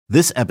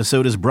This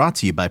episode is brought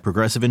to you by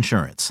Progressive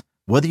Insurance.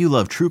 Whether you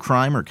love true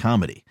crime or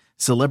comedy,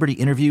 celebrity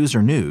interviews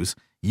or news,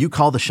 you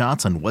call the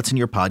shots on what's in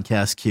your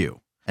podcast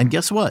queue. And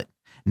guess what?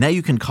 Now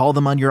you can call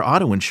them on your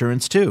auto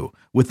insurance too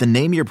with the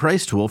Name Your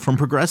Price tool from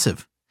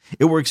Progressive.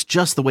 It works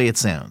just the way it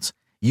sounds.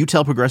 You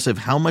tell Progressive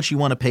how much you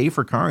want to pay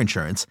for car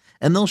insurance,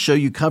 and they'll show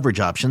you coverage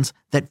options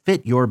that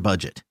fit your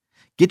budget.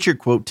 Get your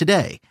quote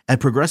today at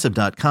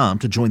Progressive.com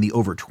to join the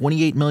over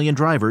 28 million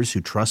drivers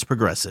who trust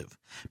Progressive.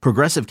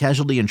 Progressive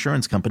Casualty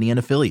Insurance Company and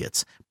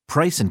Affiliates.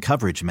 Price and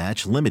coverage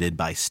match limited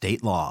by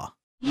state law.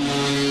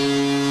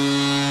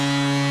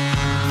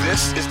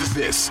 This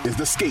is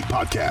the Skate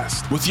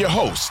Podcast with your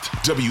host,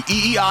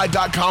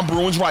 WEEI.com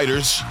Bruins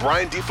writers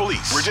Brian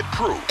DeFelice, Bridget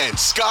Prue, and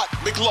Scott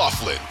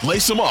McLaughlin.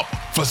 Lace them up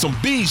for some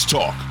Bees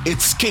talk.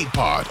 It's Skate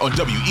Pod on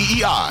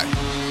WEEI.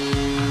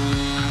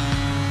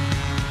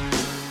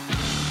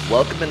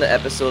 Welcome into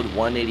episode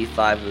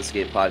 185 of the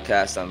Skate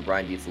Podcast. I'm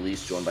Brian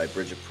DeFelice, joined by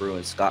Bridget Prue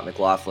and Scott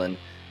McLaughlin.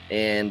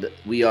 And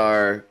we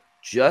are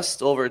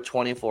just over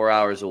 24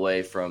 hours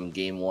away from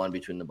Game 1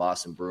 between the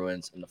Boston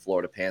Bruins and the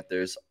Florida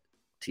Panthers.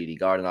 TD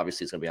Garden,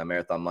 obviously, it's going to be on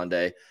Marathon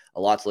Monday.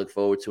 A lot to look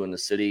forward to in the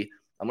city.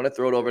 I'm going to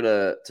throw it over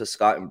to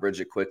Scott and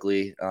Bridget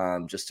quickly,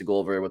 just to go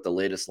over what the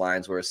latest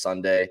lines were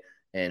Sunday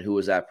and who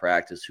was at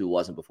practice, who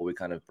wasn't, before we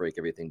kind of break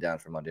everything down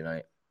for Monday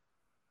night.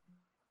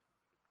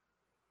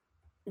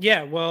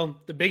 Yeah,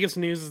 well, the biggest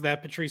news is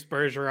that Patrice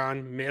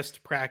Bergeron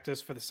missed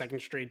practice for the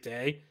second straight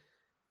day.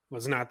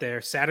 Was not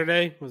there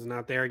Saturday, was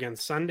not there again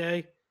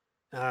Sunday.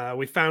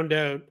 We found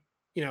out,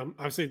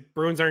 obviously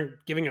Bruins aren't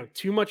giving out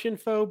too much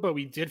info, but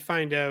we did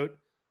find out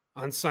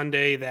on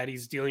Sunday that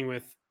he's dealing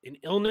with an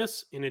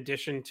illness in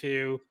addition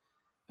to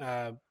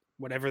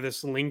whatever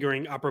this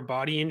lingering upper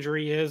body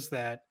injury is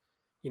that,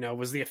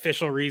 was the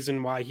official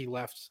reason why he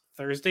left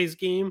Thursday's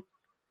game.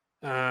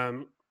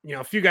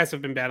 A few guys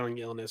have been battling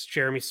illness.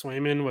 Jeremy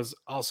Swayman was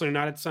also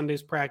not at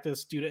Sunday's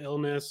practice due to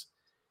illness.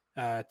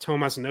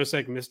 Tomas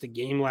Nosek missed a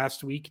game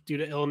last week due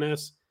to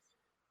illness.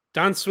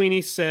 Don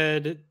Sweeney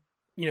said,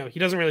 he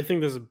doesn't really think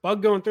there's a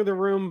bug going through the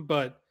room,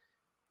 but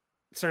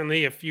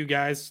certainly a few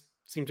guys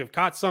seem to have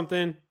caught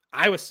something.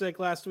 I was sick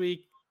last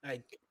week.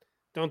 I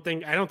don't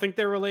think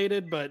they're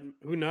related, but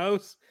who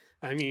knows?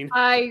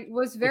 I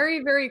was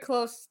very, very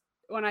close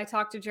when I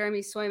talked to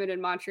Jeremy Swayman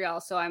in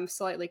Montreal, so I'm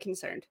slightly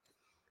concerned.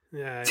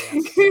 Yeah.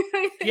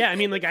 Yeah,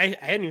 I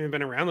hadn't even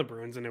been around the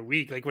Bruins in a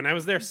week. Like, when I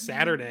was there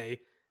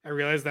Saturday, I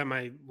realized that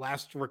my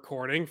last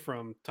recording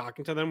from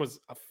talking to them was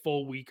a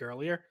full week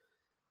earlier.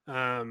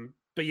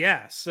 But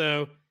yeah,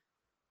 so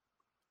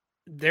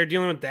they're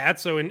dealing with that.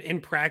 So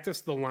in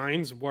practice, the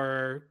lines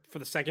were, for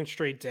the second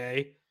straight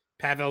day,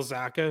 Pavel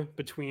Zacha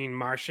between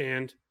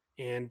Marchand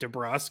and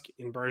DeBrusk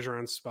in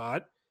Bergeron's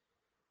spot.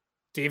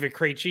 David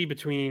Krejci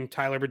between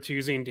Tyler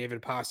Bertuzzi and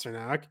David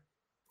Pastrnak.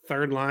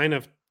 Third line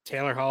of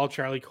Taylor Hall,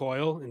 Charlie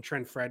Coyle, and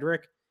Trent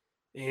Frederick.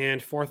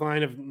 And fourth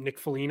line of Nick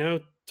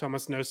Foligno,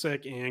 Tomas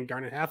Nosek, and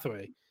Garnet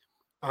Hathaway.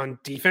 On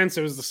defense,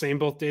 it was the same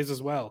both days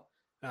as well.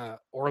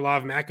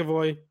 Orlov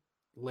McAvoy,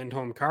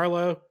 Lindholm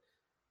Carlo,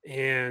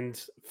 and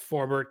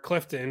Forbert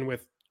Clifton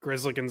with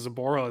Grzelcyk and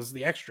Zaboral as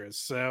the extras.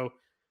 So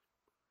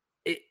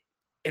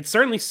it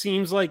certainly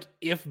seems like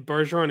if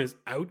Bergeron is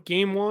out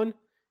game 1,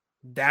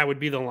 that would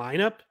be the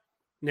lineup.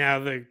 Now,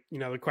 the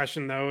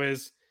question, though,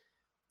 is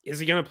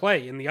he going to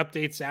play? In the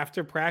updates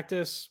after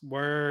practice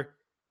were,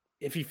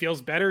 if he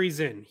feels better, he's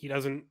in. He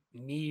doesn't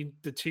need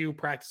the 2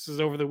 practices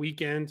over the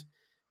weekend.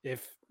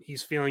 If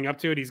he's feeling up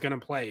to it, he's going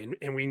to play.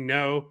 And we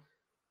know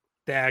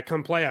that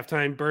come playoff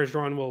time,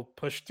 Bergeron will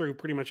push through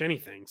pretty much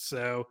anything.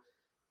 So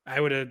I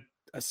would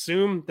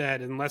assume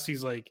that unless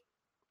he's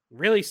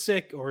really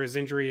sick or his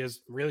injury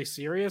is really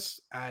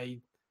serious, I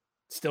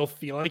still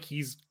feel like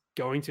he's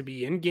going to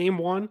be in game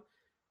 1.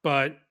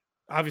 But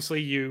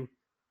obviously you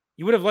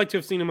would have liked to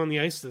have seen him on the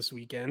ice this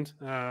weekend,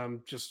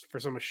 just for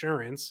some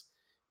assurance.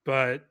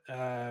 But,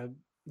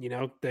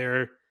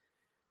 they're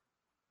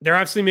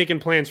obviously making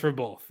plans for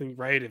both,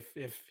 right?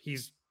 If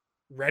he's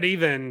ready,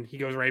 then he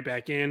goes right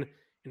back in.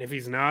 And if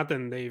he's not,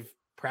 then they've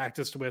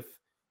practiced with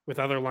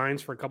other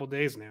lines for a couple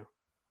days now.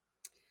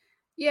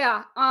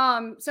 Yeah.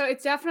 So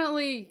it's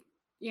definitely,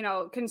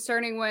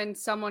 concerning when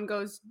someone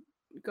goes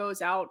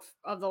out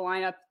of the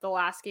lineup the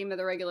last game of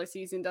the regular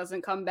season,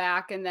 doesn't come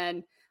back, and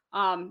then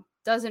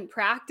doesn't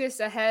practice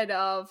ahead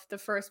of the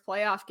first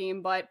playoff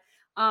game. But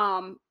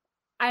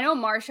I know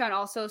Marchand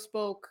also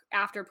spoke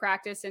after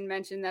practice and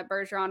mentioned that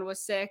Bergeron was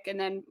sick. And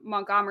then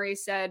Montgomery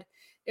said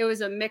it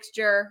was a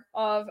mixture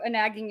of a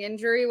nagging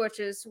injury, which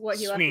is what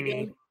he left the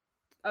game.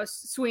 Oh,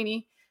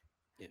 Sweeney.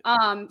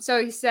 Yeah.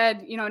 So he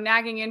said,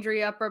 nagging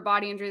injury, upper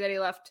body injury that he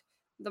left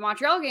the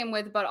Montreal game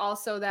with, but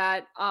also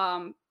that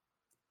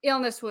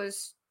illness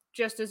was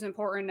just as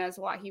important as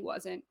why he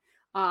wasn't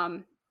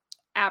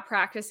at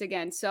practice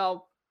again.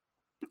 So,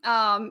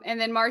 and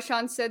then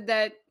Marchand said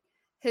that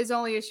his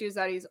only issue is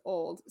that he's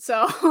old.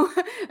 So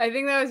I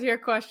think that was your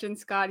question,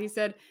 Scott. He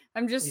said,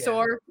 I'm just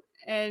sore.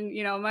 And,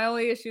 my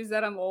only issue is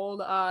that I'm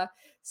old.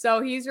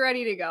 So he's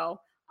ready to go.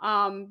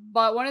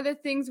 But one of the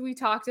things we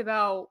talked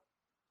about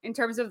in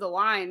terms of the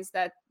lines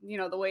that,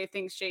 the way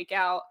things shake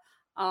out.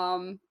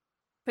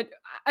 But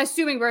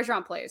assuming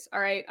Bergeron plays, all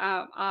right,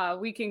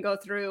 we can go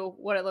through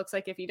what it looks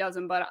like if he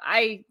doesn't, but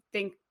I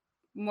think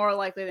more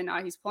likely than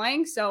not he's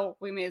playing. So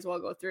we may as well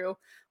go through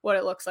what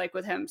it looks like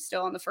with him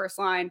still on the first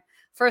line.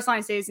 First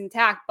line stays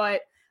intact,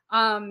 but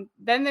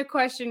then the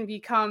question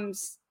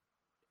becomes,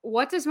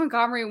 what does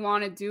Montgomery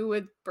want to do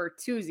with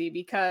Bertuzzi?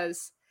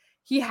 Because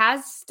he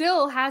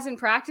still hasn't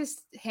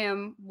practiced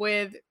him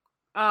with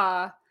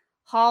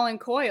Hall and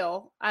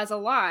Coyle as a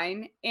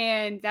line,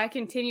 and that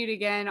continued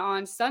again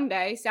on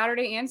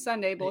Saturday and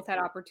Sunday. Both had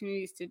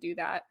opportunities to do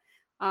that.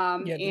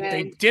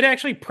 They did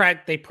actually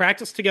they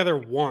practiced together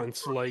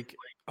once, like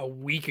a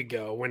week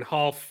ago, when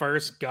Hall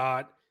first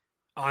got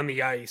on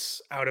the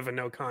ice out of a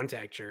no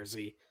contact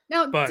jersey.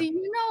 Now, do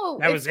you know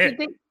that was it?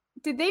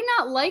 Did they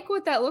not like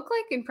what that looked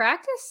like in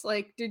practice?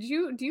 Like, do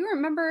you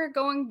remember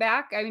going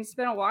back? I mean, it's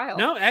been a while.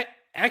 No,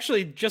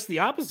 actually, just the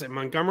opposite.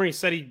 Montgomery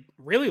said he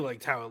really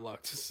liked how it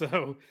looked.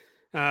 So,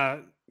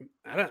 it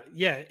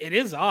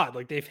is odd.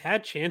 Like, they've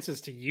had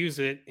chances to use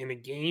it in a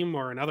game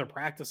or in other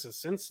practices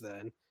since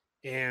then,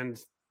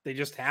 and they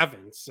just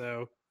haven't.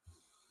 So,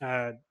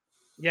 a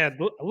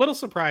little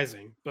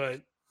surprising.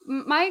 But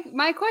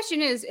my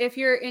question is, if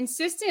you're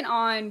insistent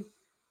on,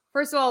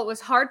 first of all, it was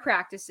hard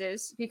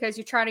practices because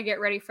you're trying to get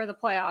ready for the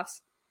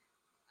playoffs.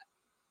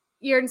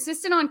 You're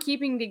insistent on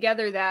keeping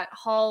together that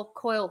Hall,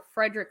 Coyle,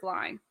 Frederic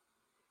line.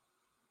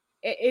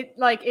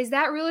 Is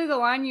that really the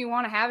line you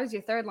want to have as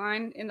your third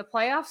line in the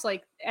playoffs?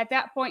 Like, at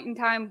that point in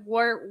time,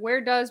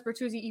 where does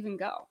Bertuzzi even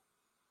go?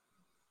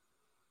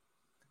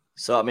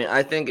 So, I mean,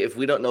 I think if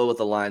we don't know what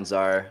the lines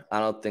are, I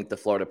don't think the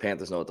Florida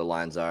Panthers know what the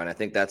lines are. And I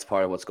think that's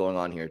part of what's going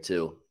on here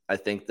too. I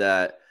think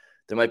that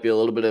there might be a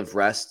little bit of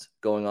rest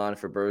going on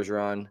for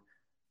Bergeron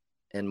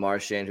and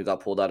Marchand, who got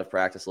pulled out of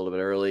practice a little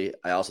bit early.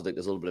 I also think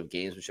there's a little bit of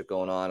gamesmanship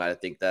going on. I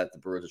think that the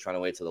Bruins are trying to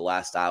wait till the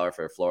last hour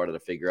for Florida to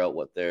figure out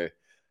what they're,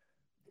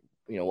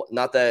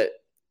 not that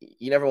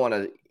you never want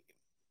to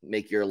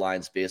make your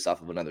lines based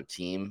off of another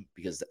team,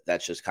 because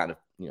that's just kind of,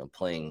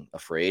 playing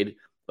afraid.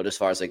 But as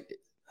far as like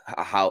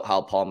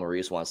how Paul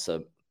Maurice wants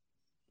to,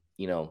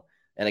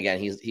 and again,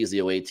 he's the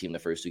away team the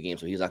first two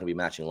games, so he's not going to be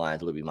matching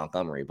lines. It'll be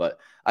Montgomery. But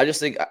I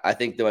think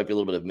there might be a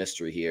little bit of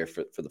mystery here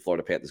for the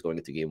Florida Panthers going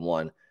into game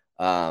one.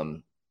 I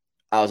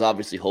was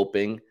obviously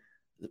hoping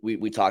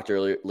we talked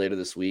later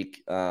this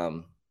week,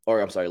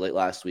 late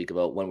last week,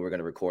 about when we were going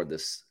to record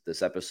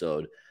this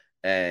episode,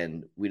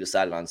 and we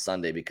decided on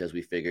Sunday because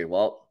we figured,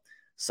 well,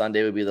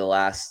 Sunday would be the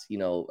last,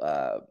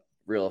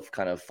 real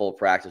kind of full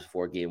practice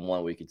before game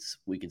one. We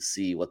could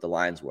see what the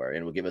lines were, and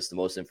it would give us the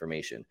most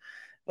information.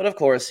 But of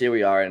course, here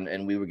we are,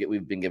 and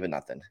we've been given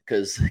nothing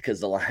because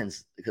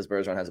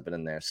Bergeron hasn't been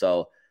in there.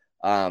 So,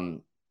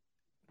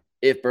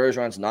 if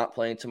Bergeron's not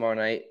playing tomorrow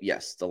night,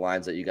 yes, the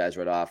lines that you guys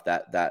read off,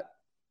 that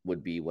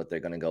would be what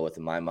they're going to go with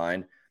in my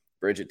mind.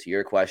 Bridget, to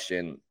your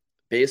question,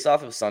 based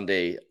off of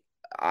Sunday,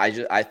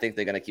 I think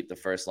they're going to keep the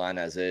first line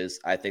as is.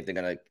 I think they're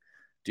going to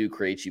do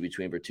Krejci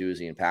between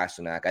Bertuzzi and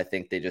Pasternak. I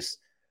think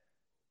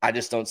I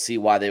just don't see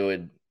why they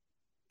would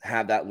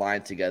have that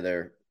line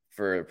together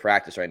for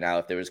practice right now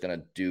if they were just going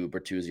to do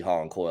Bertuzzi,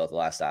 Hall, and Coyle at the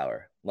last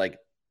hour. Like,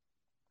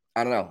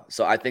 I don't know.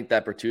 So I think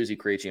that Bertuzzi,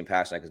 Krejci, and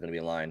Pasternak is going to be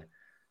in line.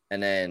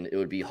 And then it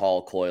would be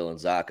Hall, Coyle, and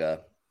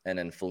Zacha. And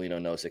then Foligno,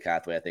 Nosek,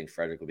 Hathaway. I think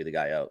Frederic will be the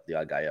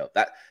odd guy out.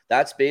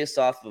 That's based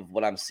off of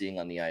what I'm seeing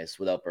on the ice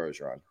without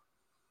Bergeron.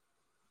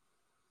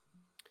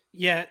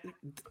 Yeah,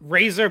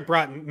 Razor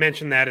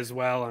mentioned that as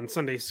well on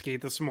Sunday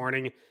Skate this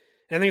morning.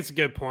 And I think it's a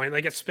good point,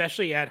 like,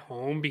 especially at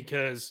home,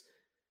 because,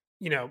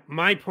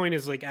 my point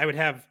is, like, I would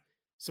have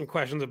some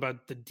questions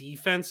about the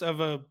defense of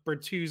a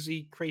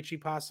Bertuzzi, Krejci,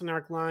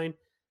 Pasternak line.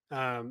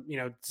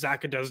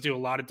 Zacha does do a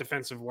lot of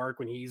defensive work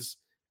when he's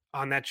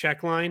on that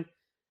check line,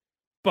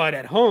 but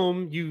at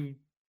home you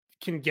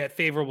can get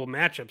favorable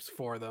matchups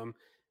for them,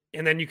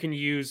 and then you can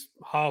use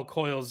Hall,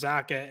 Coyle,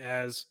 Zacha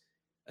as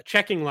a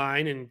checking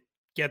line and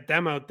get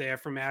them out there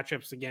for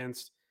matchups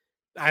against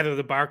either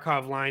the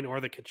Barkov line or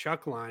the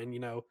Tkachuk line,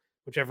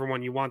 whichever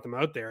one you want them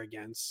out there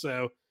against.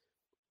 So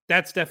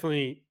that's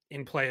definitely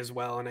in play as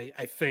well, and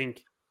I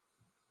think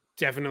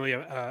definitely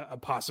a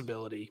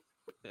possibility,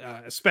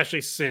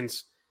 especially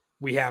since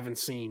we haven't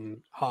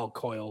seen Hall,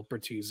 Coyle,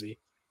 Bertuzzi.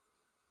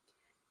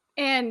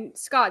 And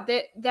Scott,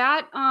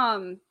 that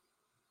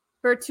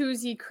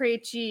Bertuzzi,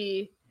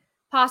 Krejci,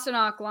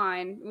 Pasternak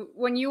line,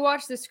 when you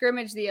watched the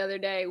scrimmage the other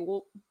day,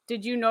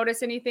 did you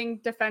notice anything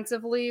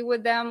defensively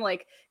with them?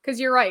 Like, because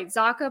you're right,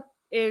 Zacha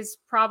is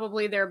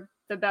probably the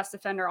best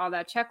defender on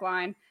that check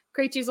line.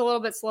 Krejci's a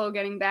little bit slow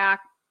getting back.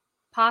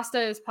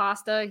 Pasta is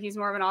Pasta. He's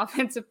more of an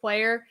offensive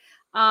player.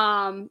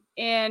 And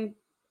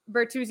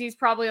Bertuzzi's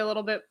probably a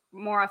little bit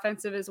more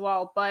offensive as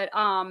well. But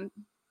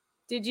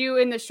did you,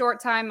 in the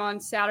short time on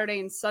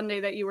Saturday and Sunday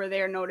that you were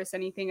there, notice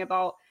anything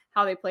about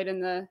how they played in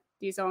the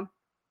D zone?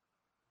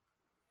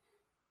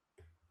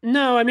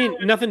 No, I mean,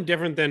 nothing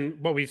different than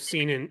what we've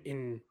seen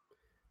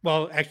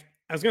I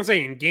was going to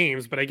say in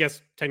games, but I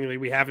guess technically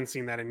we haven't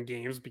seen that in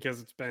games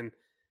because it's been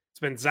it's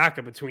been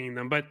Zacha between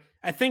them. But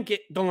I think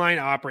the line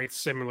operates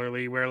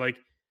similarly, where like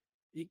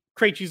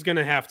Krejci's going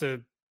to have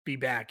to be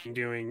back and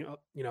doing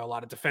a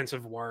lot of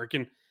defensive work,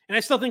 and I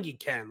still think he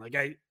can. Like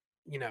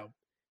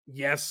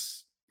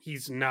yes,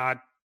 he's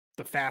not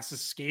the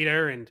fastest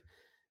skater, and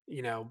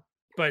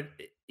but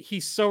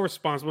he's so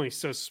responsible. He's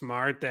so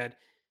smart that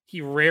he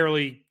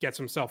rarely gets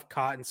himself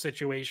caught in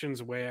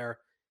situations where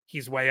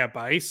he's way up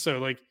ice. So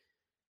like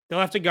they'll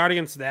have to guard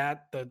against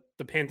that.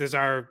 The Panthers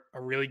are a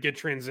really good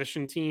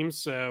transition team,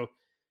 so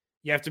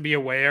you have to be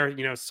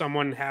aware.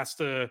 Someone has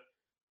to.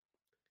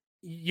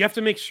 You have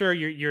to make sure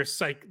you're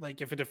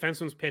like if a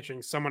defenseman's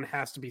pitching, someone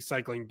has to be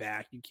cycling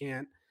back. You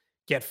can't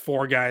get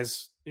four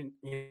guys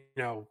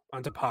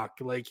onto puck.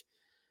 Like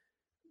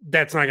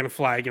that's not going to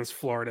fly against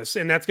Florida,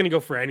 and that's going to go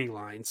for any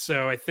line.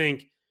 So I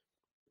think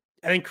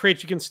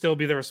Krejci can still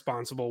be the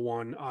responsible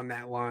one on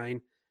that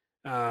line,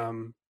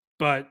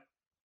 but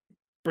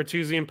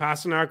Bertuzzi and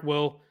Pastrnak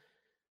will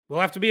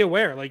have to be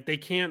aware. Like they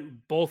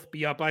can't both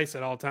be up ice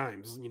at all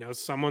times.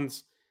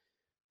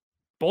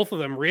 Both of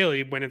them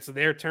really, when it's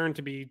their turn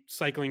to be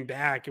cycling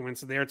back and when it's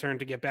their turn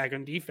to get back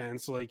on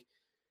defense, like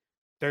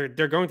they're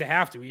going to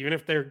have to, even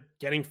if they're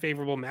getting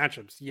favorable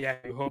matchups. Yeah,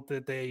 you hope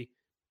that they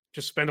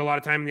just spend a lot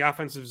of time in the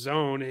offensive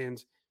zone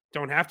and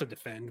don't have to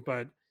defend.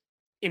 But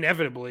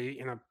inevitably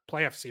in a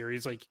playoff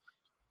series, like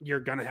you're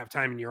going to have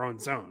time in your own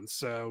zone.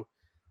 So,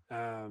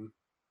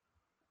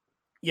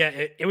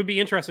 it would be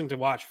interesting to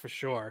watch for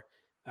sure.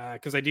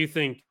 Because I do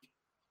think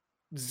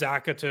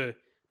Zacha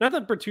not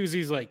that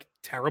Bertuzzi's like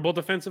terrible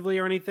defensively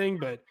or anything,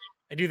 but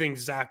I do think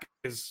Zacha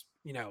is,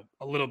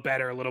 a little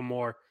better, a little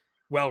more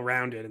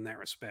well-rounded in that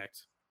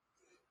respect.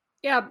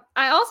 Yeah,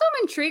 I also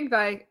am intrigued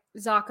by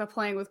Zacha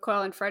playing with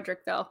Coyle and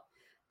Frederic, though.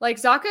 Like,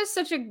 Zacha is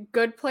such a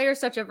good player,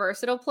 such a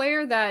versatile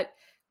player that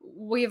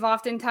we've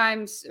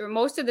oftentimes, or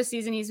most of the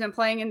season, he's been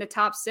playing in the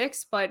top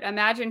six, but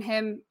imagine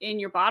him in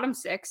your bottom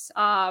six.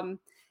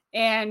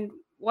 And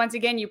once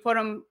again, you put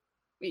him,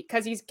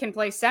 because he can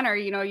play center,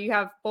 you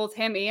have both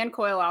him and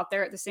Coyle out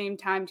there at the same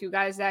time, two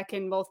guys that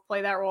can both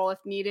play that role if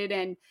needed.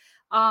 And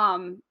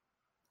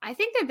I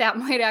think that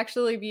might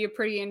actually be a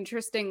pretty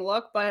interesting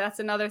look, but that's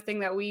another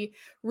thing that we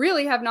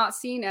really have not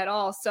seen at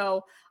all.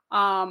 So,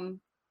 and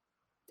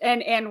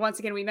once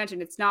again, we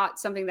mentioned it's not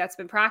something that's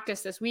been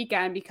practiced this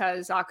weekend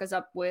because Zacha's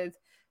up with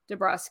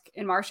DeBrusk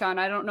and Marchand.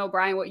 I don't know,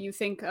 Brian, what you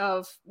think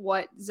of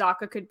what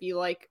Zacha could be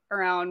like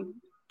around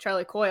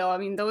Charlie Coyle. I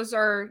mean,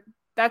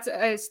 that's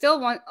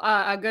still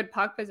a good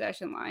puck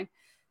possession line.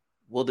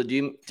 Well, did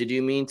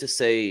you mean to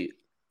say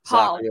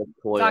Hall?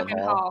 Coyle and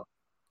Hall?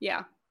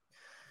 Yeah.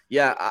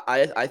 Yeah,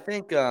 I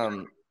think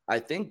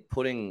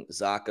putting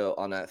Zacha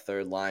on that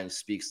third line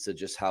speaks to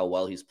just how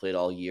well he's played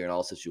all year in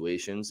all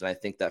situations. And I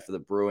think that for the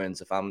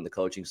Bruins, if I'm the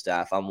coaching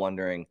staff, I'm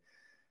wondering,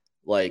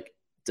 like,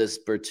 does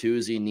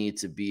Bertuzzi need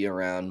to be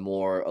around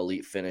more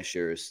elite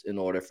finishers in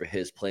order for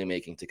his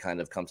playmaking to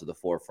kind of come to the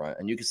forefront?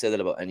 And you can say that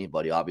about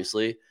anybody,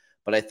 obviously.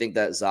 But I think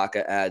that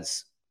Zacha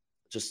adds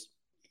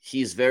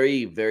he's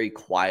very, very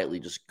quietly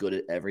just good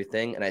at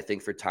everything. And I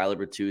think for Tyler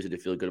Bertuzzi to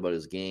feel good about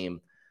his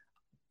game,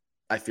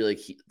 I feel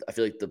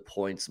like the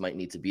points might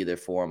need to be there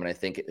for him. And I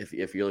think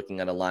if you're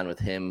looking at a line with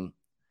him,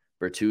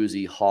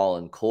 Bertuzzi, Hall,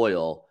 and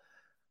Coyle,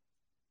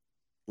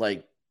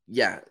 like,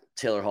 yeah,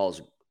 Taylor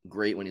Hall's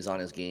great when he's on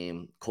his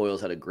game.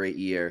 Coyle's had a great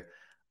year.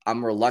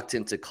 I'm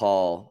reluctant to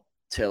call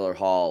Taylor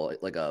Hall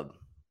like an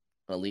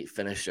elite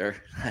finisher.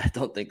 I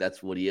don't think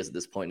that's what he is at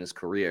this point in his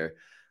career.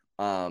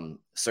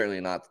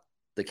 Certainly not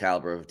the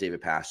caliber of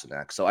David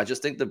Pastrnak. So I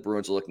just think the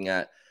Bruins are looking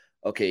at,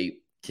 okay,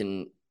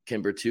 can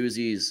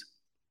Bertuzzi's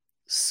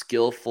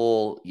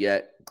skillful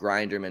yet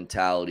grinder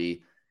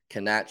mentality,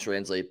 can that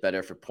translate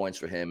better for points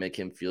for him, make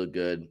him feel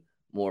good,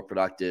 more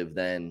productive?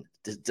 Then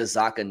does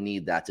Zacha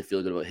need that to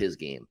feel good about his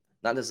game?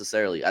 Not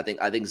necessarily. I think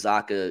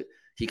Zacha,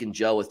 he can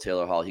gel with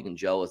Taylor Hall, he can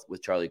gel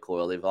with Charlie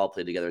Coyle. They've all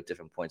played together at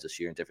different points this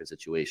year in different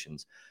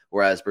situations.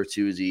 Whereas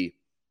Bertuzzi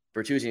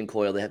and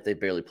Coyle, they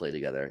barely play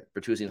together.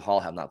 Bertuzzi and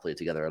Hall have not played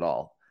together at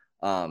all.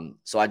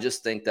 So I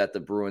just think that the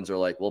Bruins are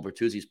like, well,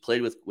 Bertuzzi's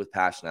played with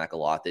Pastrnak a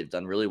lot. They've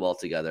done really well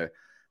together.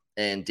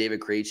 And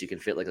David Krejci can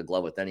fit like a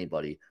glove with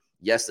anybody.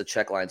 Yes, the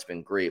check line's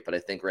been great, but I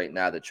think right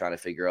now they're trying to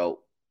figure out,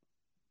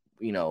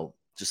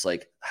 just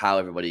like how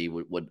everybody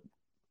would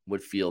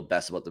feel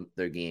best about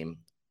their game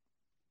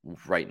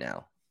right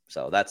now.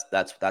 So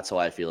that's how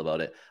I feel about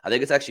it. I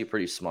think it's actually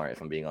pretty smart, if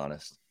I'm being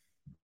honest.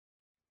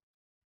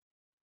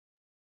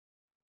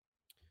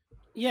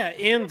 Yeah,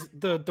 and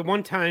the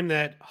one time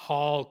that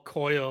Hall,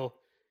 Coyle,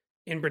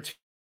 and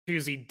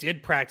Bertuzzi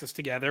did practice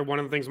together, one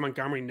of the things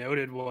Montgomery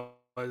noted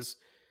was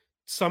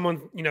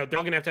someone, they're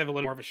all going to have a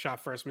little more of a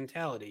shot first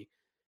mentality.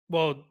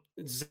 Well,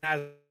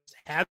 Zaz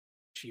had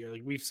this year.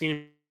 Like, we've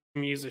seen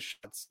him use his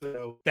shots.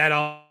 So that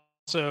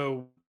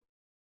also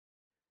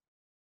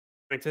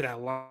went to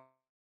that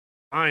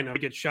line of a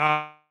good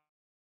shot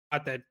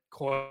that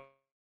Coyle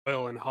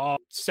and Hall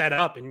set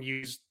up and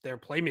used their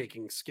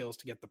playmaking skills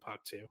to get the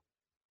puck to.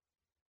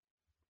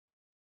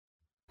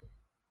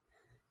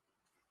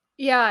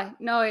 Yeah,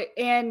 no,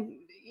 and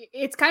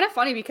it's kind of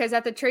funny because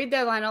at the trade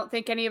deadline, I don't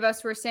think any of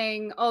us were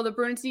saying, oh, the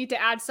Bruins need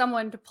to add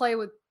someone to play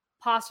with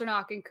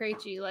Pastrnak and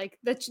Krejci. Like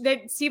that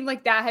seemed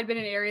like that had been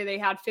an area they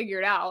had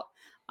figured out.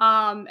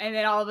 And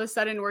then all of a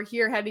sudden we're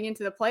here heading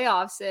into the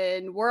playoffs,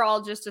 and we're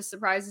all just as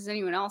surprised as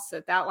anyone else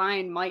that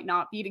line might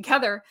not be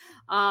together,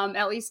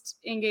 at least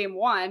in game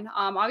one.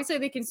 Obviously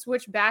they can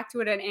switch back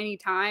to it at any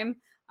time.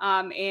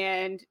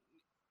 And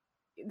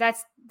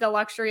that's the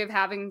luxury of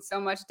having so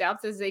much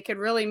depth, is they could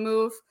really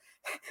move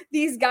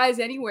these guys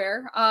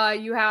anywhere.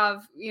 You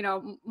have,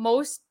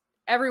 most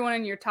everyone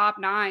in your top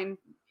nine,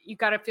 you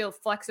got to feel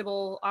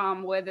flexible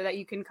with that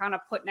you can kind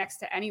of put next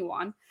to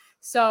anyone.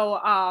 So,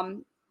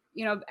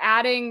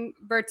 adding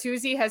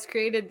Bertuzzi has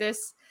created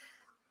this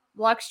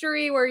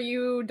luxury where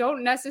you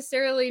don't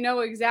necessarily know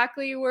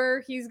exactly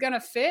where he's going to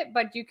fit,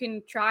 but you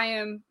can try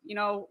him,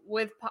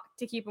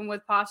 to keep him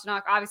with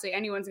Pastrnak. Obviously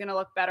anyone's going to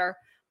look better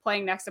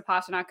playing next to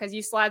Pastrnak because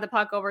you slide the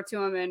puck over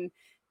to him and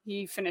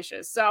he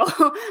finishes. So,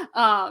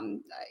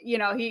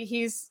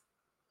 he's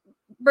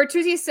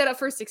Bertuzzi's set up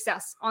for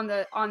success on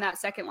that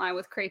second line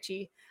with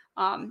Krejci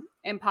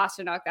and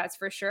Pastrnak, that's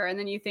for sure. And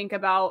then you think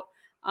about,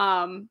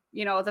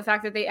 the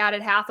fact that they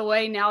added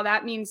Hathaway. Now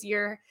that means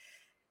you're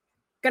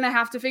going to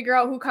have to figure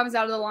out who comes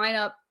out of the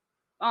lineup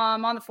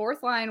on the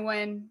fourth line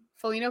when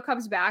Foligno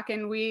comes back.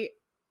 And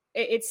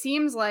it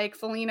seems like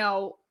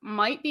Foligno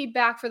might be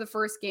back for the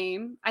first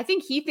game. I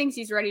think he thinks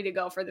he's ready to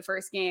go for the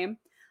first game.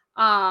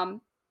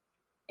 And,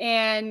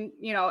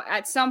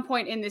 at some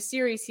point in the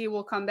series, he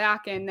will come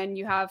back, and then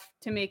you have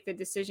to make the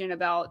decision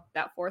about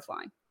that fourth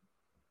line.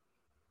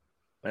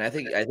 And I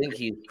think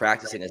he's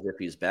practicing as if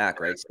he's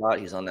back, right, Scott?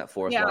 He's on that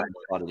fourth line,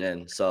 slotted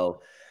in.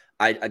 So,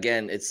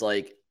 it's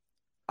like,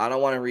 you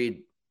don't want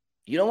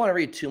to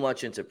read too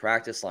much into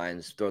practice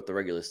lines throughout the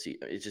regular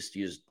season. It's just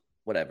used,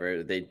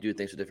 whatever. They do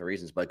things for different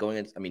reasons. But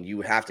you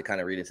would have to kind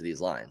of read into these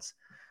lines.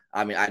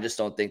 I just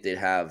don't think they'd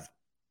have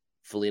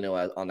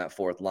Foligno on that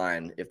fourth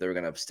line if they were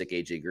going to stick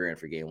AJ Greer in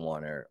for game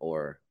one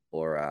or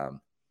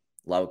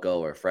Lauko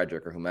or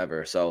Frederick or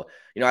whomever. So,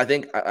 I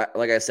think,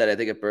 like I said, I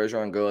think if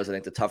Bergeron goes, I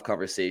think the tough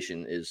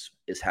conversation is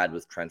had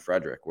with Trent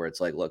Frederick, where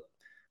it's like, look,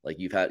 like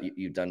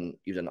you've done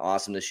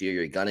awesome this year.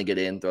 You're going to get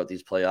in throughout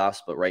these playoffs,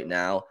 but right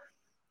now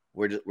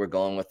we're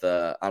going with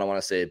I don't want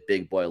to say a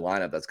big boy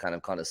lineup that's kind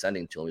of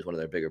condescending to him. He's one of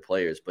their bigger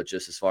players, but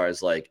just as far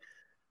as like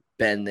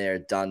been there,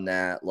 done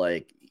that,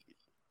 like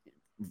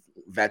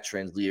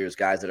veterans, leaders,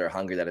 guys that are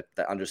hungry, that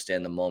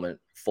understand the moment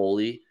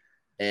fully.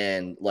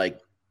 And like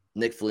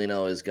Nick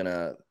Foligno is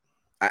gonna,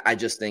 I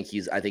think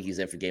he's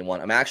in for game one.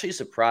 I'm actually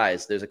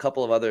surprised. There's a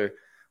couple of other,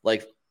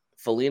 like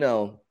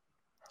Foligno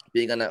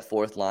being on that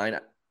fourth line,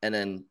 and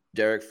then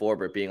Derek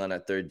Forbert being on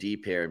that third D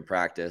pair in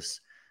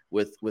practice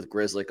with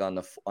Grzelcyk on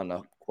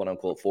the quote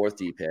unquote fourth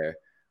D pair.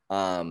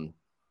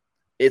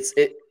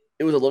 It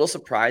was a little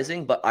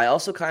surprising, but I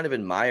also kind of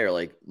admire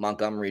like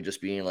Montgomery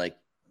just being like,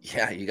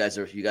 yeah, you guys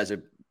are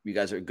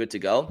good to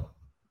go.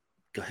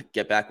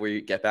 Get back where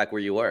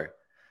you were.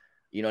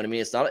 You know what I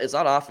mean? It's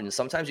not often.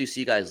 Sometimes you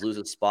see guys lose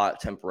a spot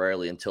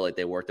temporarily until like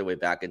they work their way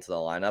back into the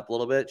lineup a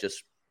little bit,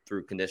 just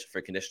through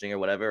conditioning or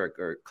whatever,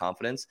 or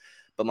confidence.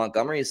 But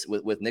Montgomery's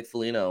with Nick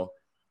Foligno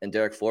and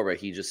Derek Forbert,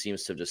 he just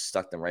seems to have just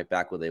stuck them right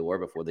back where they were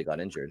before they got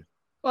injured.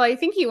 Well, I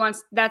think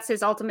that's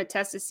his ultimate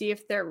test, to see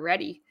if they're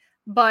ready.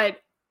 But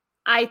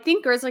I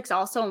think Grzelcyk's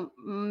also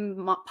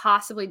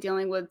possibly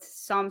dealing with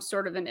some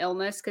sort of an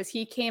illness, because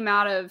he came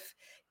out of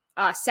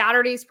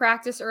Saturday's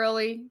practice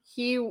early.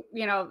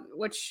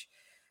 Which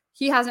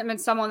he hasn't been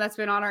someone that's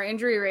been on our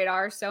injury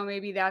radar. So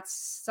maybe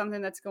that's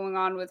something that's going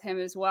on with him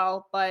as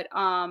well. But,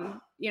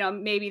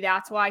 maybe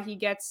that's why he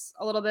gets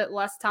a little bit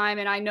less time.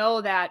 And I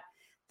know that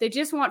they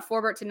just want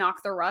Forbert to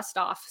knock the rust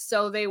off.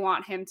 So they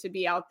want him to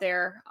be out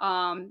there,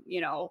 to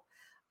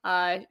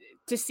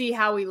see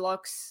how he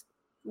looks,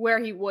 where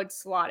he would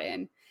slot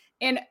in.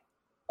 And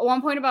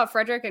one point about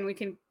Frederick, and we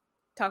can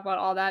talk about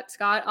all that,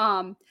 Scott,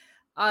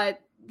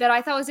 that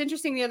I thought was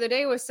interesting the other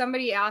day was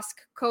somebody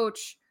asked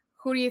Coach,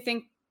 who do you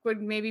think would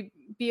maybe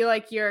be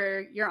like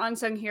your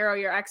unsung hero,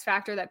 your X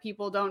factor that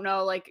people don't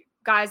know, like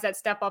guys that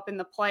step up in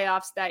the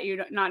playoffs that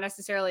you're not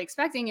necessarily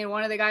expecting. And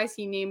one of the guys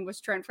he named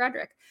was Trent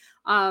Frederick.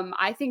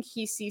 I think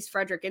he sees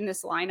Frederick in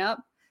this lineup.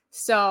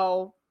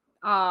 So,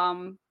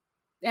 and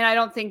I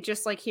don't think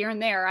just like here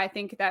and there, I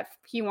think that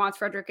he wants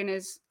Frederick in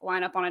his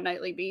lineup on a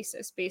nightly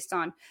basis based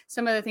on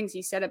some of the things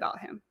he said about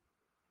him.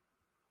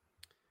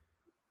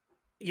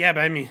 Yeah,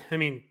 but I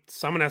mean,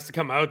 someone has to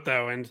come out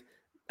though. And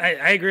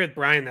I agree with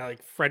Brian that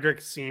like Frederick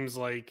seems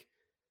like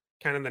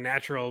kind of the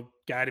natural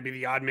guy to be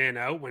the odd man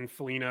out when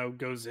Foligno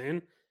goes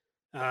in.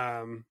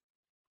 On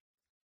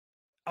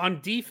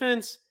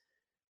defense,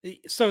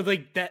 so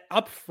like that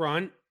up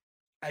front,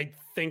 I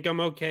think I'm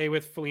okay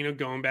with Foligno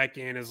going back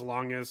in as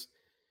long as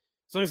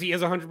he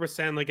is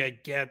 100%. Like I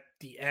get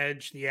the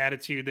edge, the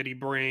attitude that he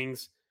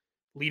brings,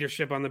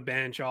 leadership on the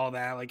bench, all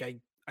that. Like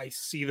I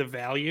see the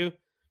value.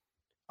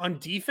 On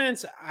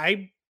defense,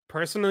 I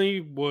personally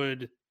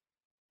would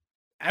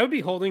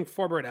be holding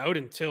Forbert out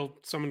until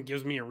someone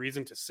gives me a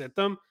reason to sit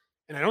them.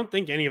 And I don't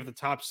think any of the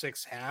top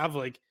six have.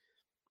 Like,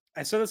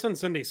 I said this on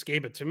Sunday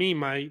Skate, but to me,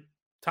 my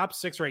top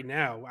 6 right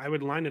now, I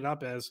would line it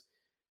up as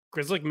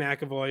Grizzly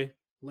McAvoy,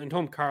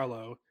 Lindholm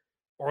Carlo,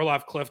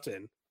 Orlov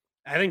Clifton.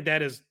 I think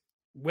that is,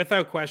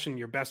 without question,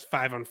 your best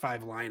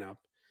 5-on-5 lineup.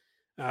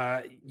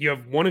 You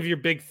have one of your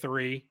big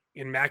 3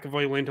 in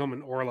McAvoy, Lindholm,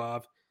 and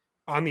Orlov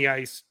on the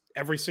ice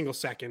every single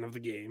second of the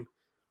game.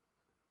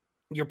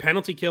 Your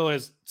penalty kill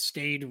has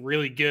stayed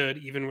really good,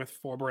 even with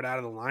Forbort out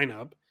of the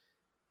lineup.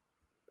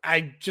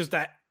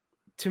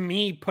 To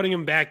me, putting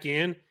him back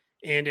in,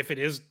 and if it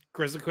is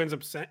Grizzly Quinn's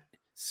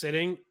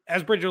sitting,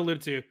 as Bridget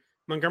alluded to,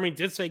 Montgomery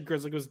did say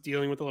Grizzly was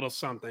dealing with a little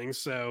something,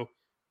 so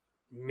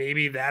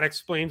maybe that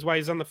explains why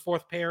he's on the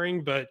 4th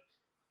pairing. But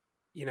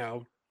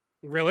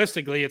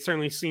realistically, it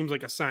certainly seems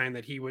like a sign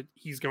that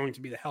he's going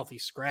to be the healthy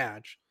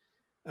scratch.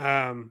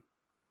 And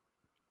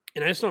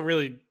I just don't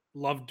really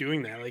love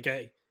doing that. Like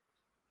I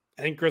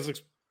think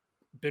Grizzly's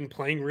been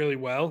playing really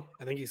well.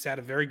 I think he's had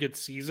a very good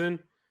season.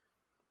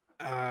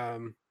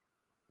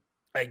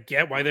 I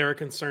get why there are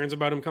concerns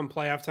about him come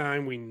playoff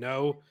time. We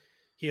know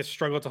he has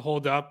struggled to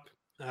hold up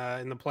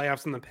in the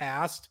playoffs in the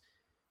past,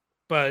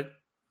 but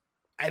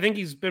I think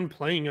he's been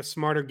playing a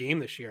smarter game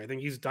this year. I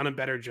think he's done a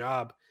better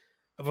job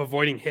of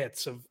avoiding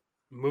hits, of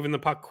moving the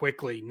puck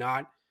quickly,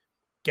 not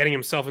getting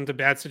himself into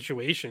bad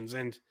situations.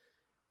 And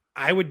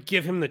I would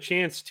give him the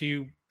chance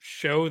to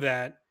show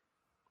that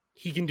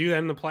he can do that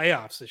in the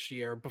playoffs this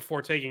year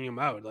before taking him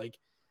out. Like,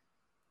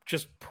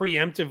 just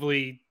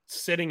preemptively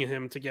sitting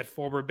him to get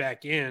Forbort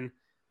back in,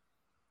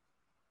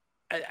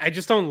 I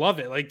just don't love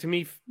it. Like, to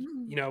me,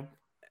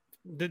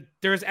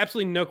 there is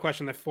absolutely no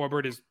question that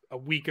Forbort is a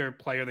weaker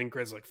player than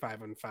Grizzly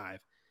 5-on-5.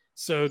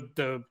 So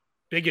the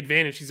big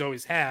advantage he's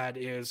always had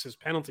is his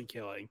penalty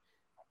killing.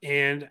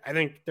 And I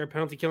think their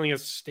penalty killing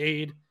has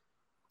stayed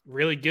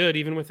really good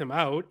even with him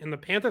out. And the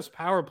Panthers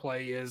power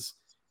play is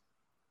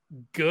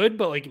good,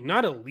 but like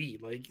not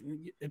elite. Like,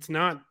 it's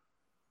not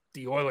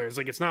the Oilers.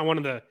 Like, it's not one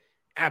of the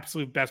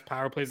absolute best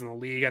power plays in the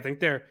league. I think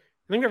they're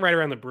right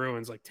around the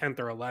Bruins, like 10th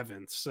or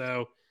 11th.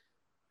 So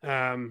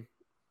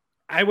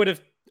I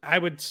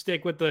would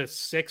stick with the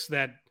 6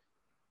 that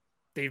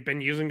they've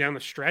been using down the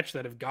stretch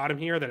that have got him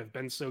here, that have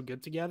been so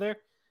good together,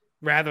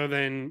 rather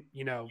than,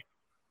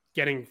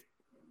 getting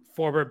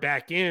Forbort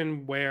back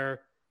in,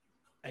 where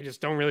I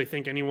just don't really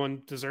think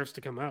anyone deserves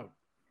to come out.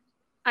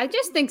 I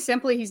just think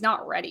simply he's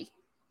not ready,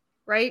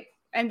 right?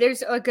 And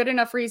there's a good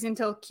enough reason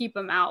to keep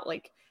him out.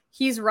 Like,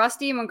 he's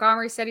rusty.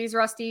 Montgomery said he's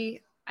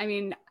rusty. I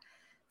mean,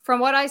 from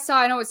what I saw,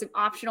 I know it's an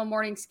optional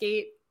morning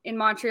skate in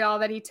Montreal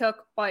that he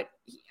took, but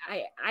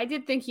I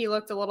did think he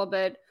looked a little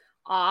bit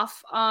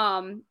off.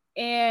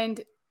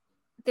 And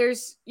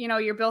there's,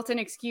 your built-in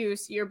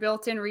excuse, your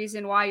built-in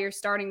reason why you're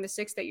starting the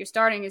 6 that you're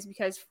starting is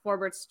because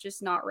Forbort's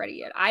just not ready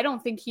yet. I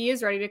don't think he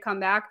is ready to come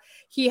back.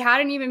 He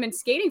hadn't even been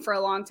skating for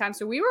a long time.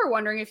 So we were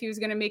wondering if he was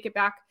going to make it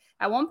back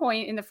at one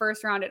point in the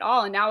first round at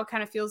all. And now it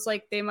kind of feels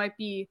like they might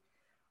be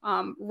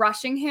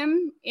rushing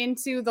him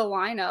into the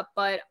lineup.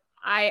 But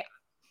I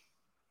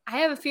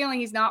have a feeling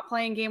he's not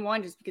playing game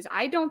 1 just because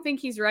I don't think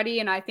he's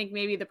ready. And I think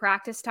maybe the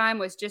practice time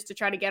was just to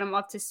try to get him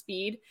up to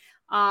speed.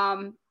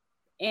 And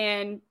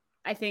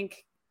I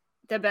think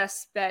the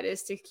best bet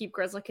is to keep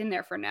Grizzly in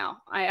there for now.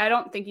 I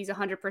don't think he's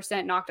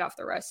 100% knocked off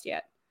the rest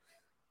yet.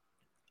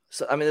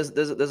 So, I mean,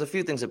 there's a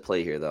few things at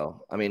play here,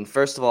 though. I mean,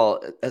 first of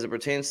all, as it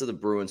pertains to the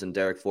Bruins and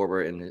Derek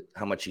Forbort and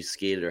how much he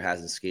skated or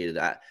hasn't skated,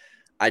 I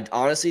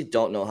honestly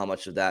don't know how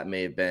much of that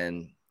may have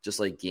been just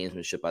like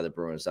gamesmanship by the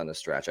Bruins down the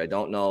stretch. I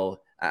don't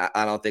know.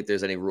 I don't think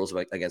there's any rules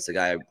against a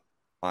guy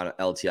on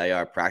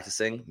LTIR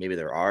practicing. Maybe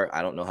there are.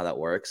 I don't know how that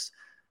works.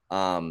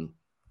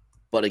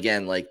 But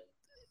again, like,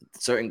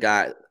 certain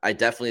guys, I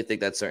definitely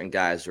think that certain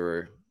guys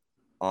were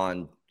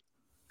on,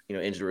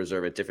 injured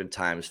reserve at different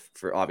times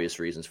for obvious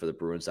reasons for the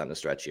Bruins down the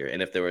stretch here.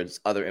 And if there was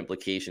other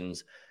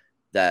implications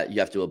that you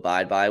have to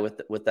abide by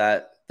with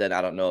that, then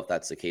I don't know if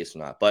that's the case or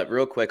not. But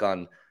real quick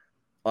on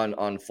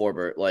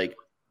Forbort, like,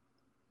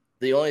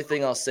 the only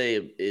thing I'll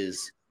say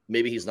is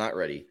maybe he's not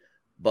ready,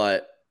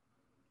 but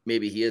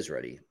maybe he is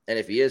ready. And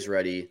if he is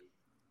ready,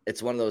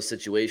 it's one of those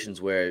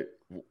situations where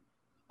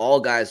all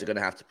guys are going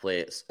to have to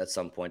play at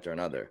some point or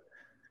another.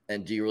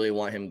 And do you really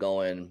want him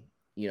going,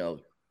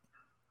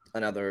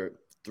 another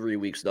 3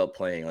 weeks without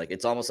playing? Like,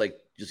 it's almost like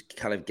just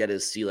kind of get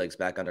his sea legs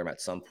back under him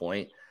at some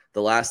point.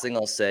 The last thing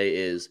I'll say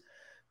is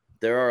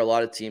there are a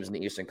lot of teams in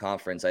the Eastern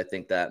Conference. I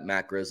think that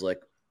Matt Grzelcyk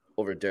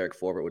over Derek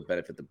Forbort would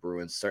benefit the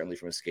Bruins, certainly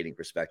from a skating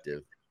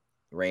perspective.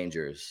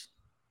 Rangers,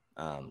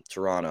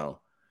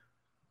 Toronto,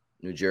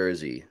 New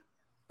Jersey.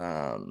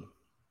 Trying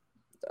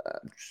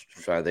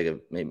to think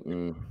of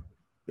maybe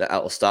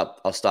I'll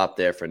stop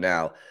there for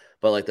now.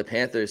 But like the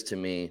Panthers, to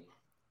me,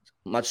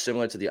 much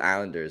similar to the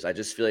Islanders. I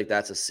just feel like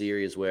that's a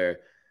series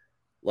where,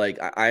 like,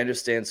 I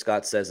understand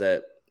Scott says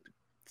that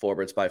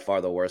Forbort's by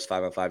far the worst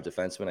 5-on-5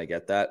 defenseman. I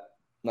get that.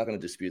 I'm not going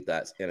to dispute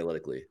that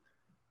analytically.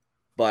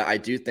 But I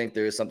do think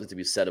there is something to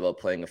be said about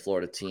playing a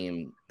Florida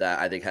team that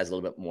I think has a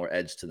little bit more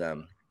edge to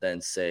them than,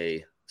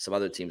 say, some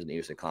other teams in the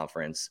Eastern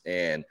Conference.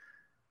 And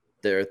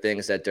there are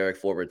things that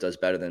Derek Forbort does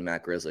better than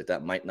Matt Grzelcyk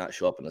that might not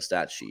show up in the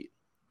stat sheet.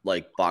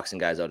 like boxing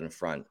guys out in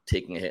front,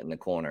 taking a hit in the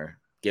corner,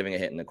 giving a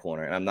hit in the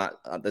corner. And I'm not,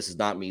 this is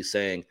not me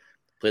saying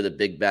play the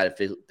big, bad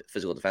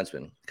physical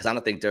defenseman, because I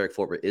don't think Derek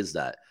Forbort is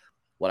that.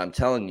 What I'm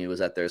telling you is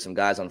that there's some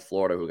guys on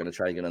Florida who are going to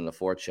try to get on the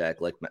forecheck,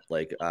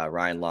 like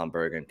Ryan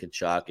Lomberg and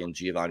Kachuk and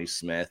Giovanni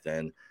Smith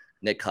and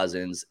Nick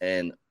Cousins.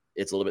 And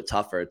it's a little bit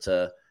tougher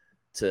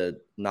to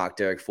knock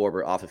Derek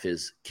Forbort off of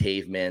his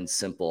caveman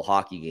simple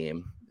hockey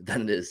game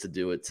than it is to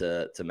do it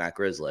to Matt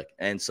Grzelcyk.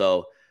 And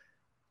so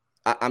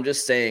I'm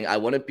just saying I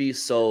wouldn't be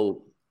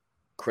so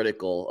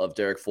critical of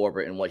Derek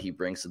Forbort and what he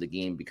brings to the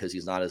game because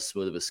he's not as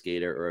smooth of a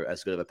skater or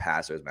as good of a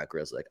passer as Matt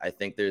Grzelcyk. I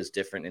think there's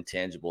different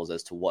intangibles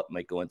as to what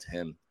might go into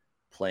him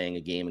playing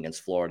a game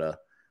against Florida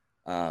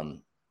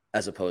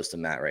as opposed to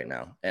Matt right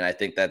now. And I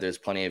think that there's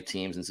plenty of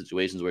teams and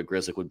situations where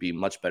Grzelcyk would be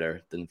much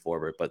better than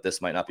Forbort, but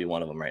this might not be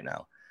one of them right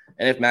now.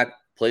 And if Matt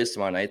plays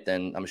tomorrow night,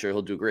 then I'm sure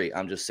he'll do great.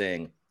 I'm just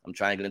saying, I'm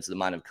trying to get into the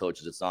mind of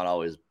coaches. It's not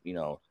always,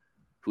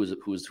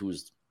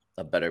 who's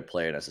a better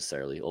player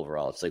necessarily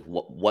overall. It's like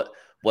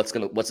what's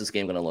this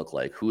game gonna look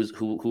like? Who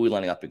are we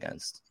lining up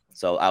against?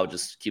 So I would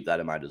just keep that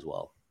in mind as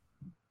well.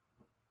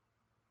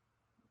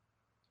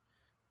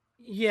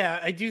 Yeah,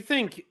 I do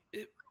think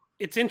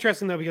it's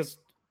interesting though, because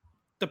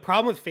the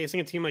problem with facing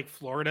a team like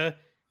Florida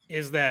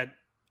is that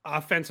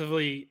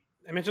offensively,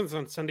 I mentioned this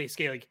on Sunday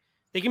Skate, like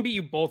they can beat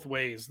you both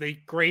ways. They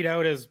grade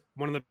out as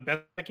one of the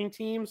best attacking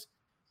teams.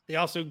 They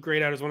also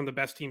grade out as one of the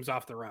best teams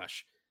off the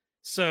rush.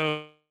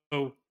 So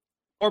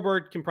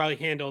Forbort can probably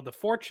handle the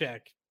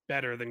forecheck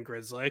better than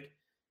Grzelcyk.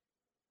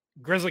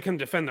 Grzelcyk can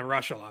defend the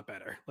rush a lot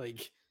better.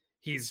 Like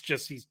he's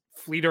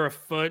fleeter of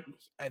foot.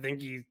 I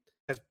think he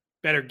has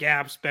better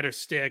gaps, better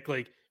stick.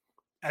 Like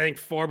I think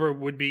Forbort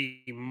would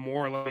be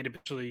more likely to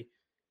potentially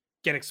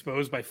get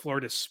exposed by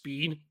Florida's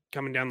speed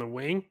coming down the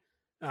wing.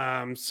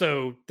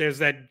 So there's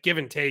that give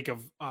and take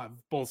of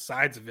both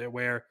sides of it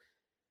where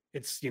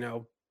it's,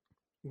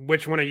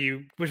 which one do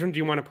you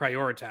want to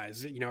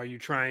prioritize? Are you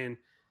trying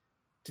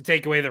to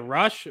take away the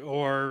rush,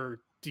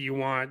 or do you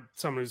want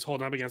someone who's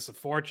holding up against the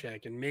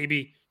forecheck? And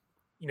maybe,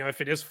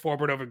 if it is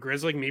Forbort over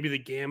Grzelcyk, maybe the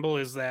gamble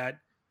is that,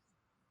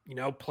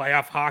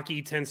 playoff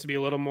hockey tends to be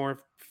a little more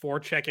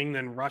forechecking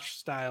than rush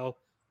style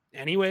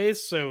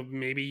anyways. So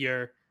maybe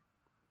you're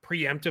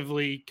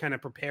preemptively kind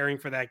of preparing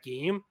for that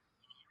game.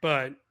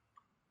 But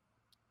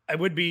I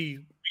would be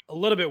a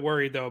little bit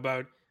worried though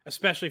about,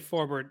 especially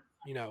Forbort,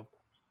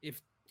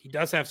 if he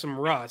does have some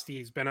rust,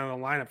 he's been on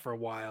the lineup for a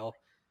while.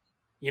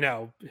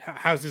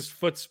 How's his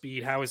foot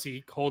speed? How is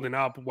he holding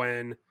up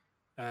when,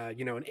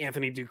 an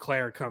Anthony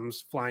Duclair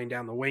comes flying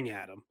down the wing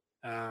at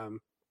him?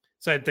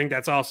 So I think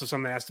that's also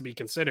something that has to be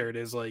considered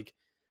is like,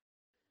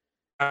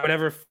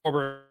 whatever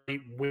Forbort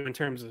win in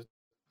terms of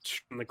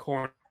in the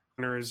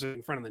corners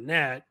in front of the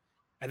net,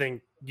 I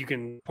think you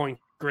can point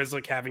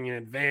Grzelcyk having an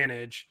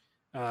advantage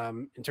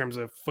in terms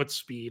of foot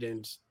speed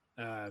and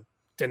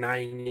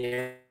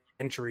denying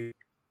entry.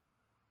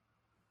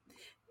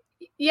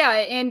 Yeah,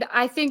 and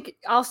I think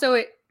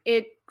also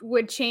it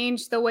would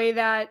change the way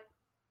that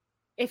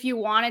if you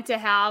wanted to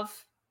have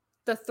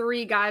the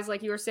three guys,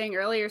 like you were saying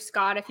earlier,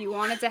 Scott, if you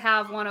wanted to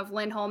have one of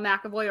Lindholm,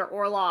 McAvoy, or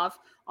Orlov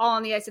all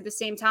on the ice at the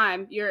same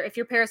time, if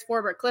your pair is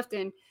Forbort,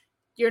 Clifton,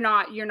 you're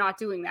not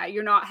doing that.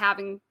 You're not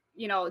having,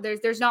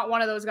 there's not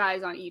one of those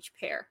guys on each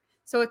pair.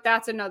 So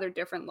that's another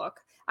different look.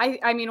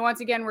 I mean, once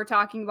again, we're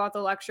talking about the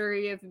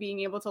luxury of being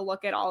able to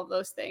look at all of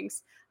those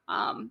things.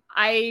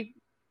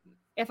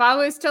 If I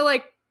was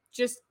to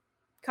just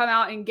come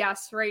out and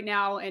guess right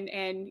now,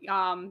 and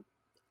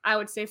I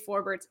would say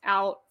Forbort's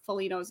out,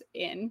 Foligno's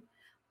in,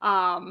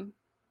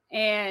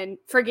 and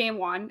for game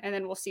one, and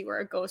then we'll see where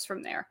it goes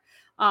from there.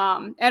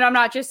 And I'm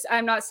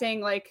not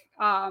saying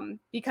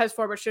because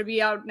Forbort should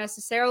be out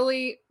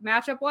necessarily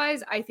matchup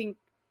wise. I think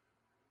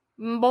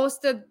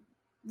most of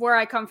where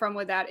I come from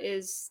with that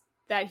is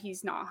that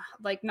he's not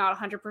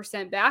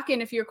 100% back.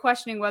 And if you're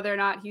questioning whether or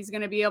not he's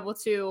going to be able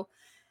to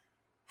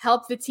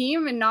help the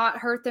team and not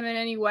hurt them in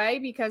any way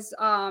because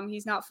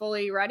he's not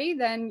fully ready,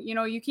 then,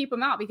 you keep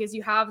him out because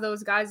you have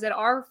those guys that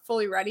are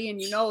fully ready and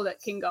that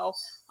can go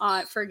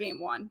for game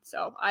one.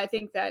 So I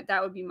think that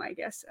would be my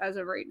guess as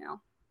of right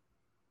now.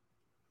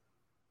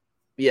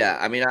 Yeah.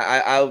 I mean,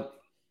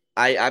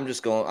 I'm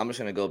just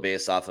going to go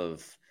based off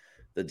of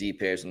the D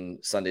pairs in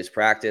Sunday's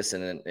practice.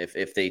 And then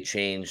if they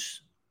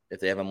change, if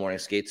they have a morning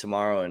skate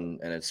tomorrow and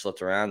it's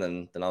flipped around,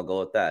 then I'll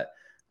go with that.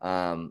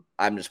 I'm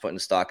just putting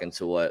stock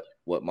into what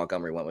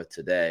Montgomery went with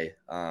today,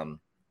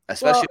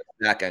 especially on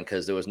the back end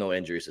because there was no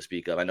injuries to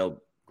speak of. I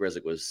know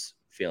Grzelcyk was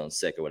feeling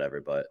sick or whatever,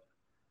 but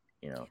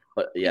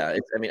yeah,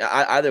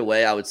 either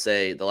way, I would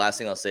say the last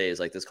thing I'll say is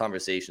this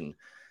conversation,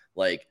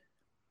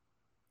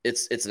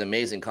 it's an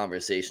amazing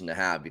conversation to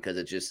have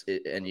because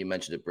and you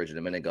mentioned it, Bridget,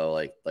 a minute ago,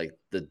 like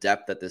the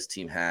depth that this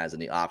team has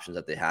and the options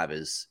that they have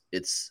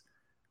it's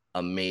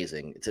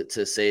amazing.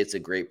 To say it's a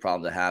great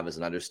problem to have is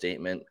an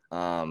understatement.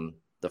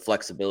 The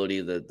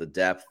flexibility, the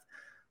depth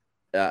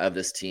of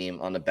this team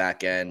on the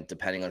back end,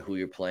 depending on who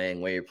you're playing,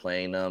 where you're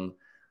playing them,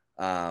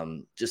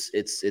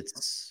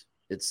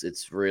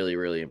 it's really,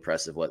 really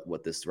impressive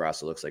what this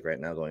roster looks like right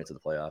now going into the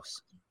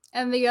playoffs.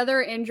 And the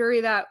other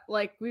injury that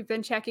like we've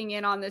been checking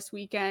in on this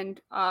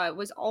weekend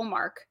was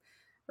Ullmark,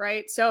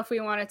 right? So if we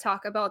want to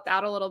talk about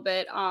that a little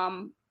bit,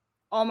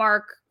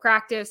 Ullmark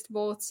practiced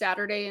both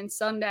Saturday and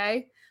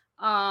Sunday.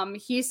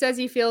 He says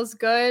he feels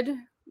good.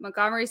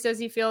 Montgomery says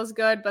he feels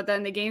good, but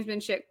then the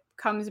gamesmanship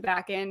comes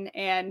back in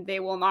and they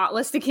will not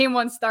list a game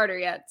one starter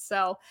yet.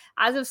 So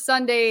as of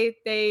Sunday,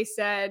 they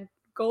said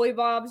goalie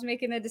Bob's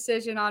making a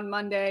decision on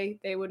Monday.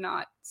 They would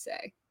not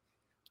say.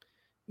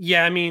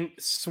 Yeah, I mean,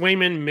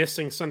 Swayman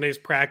missing Sunday's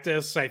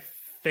practice, I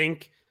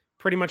think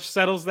pretty much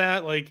settles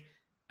that. Like,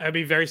 I'd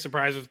be very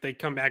surprised if they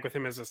come back with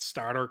him as a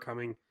starter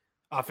coming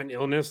off an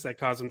illness that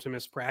caused him to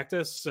miss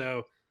practice.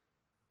 So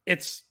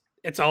it's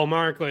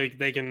Ullmark. Like,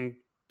 they can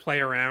play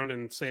around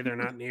and say they're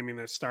not naming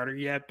their starter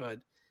yet, but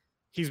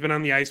he's been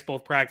on the ice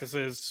both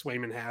practices.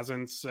 Swayman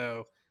hasn't.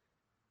 So,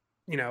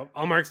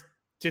 Ullmark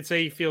did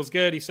say he feels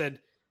good. He said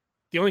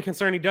the only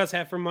concern he does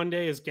have for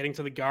Monday is getting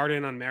to the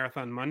Garden on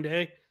Marathon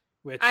Monday,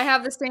 which I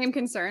have the same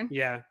concern.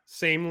 Yeah,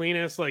 same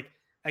Linus. Like,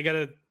 I got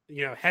to,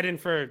 head in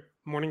for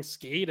morning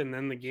skate and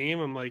then the game.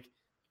 I'm like,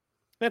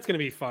 that's going to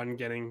be fun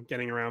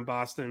getting around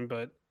Boston,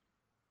 but,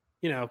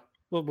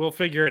 we'll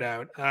figure it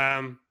out.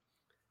 To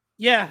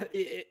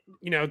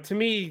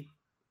me,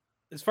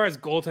 as far as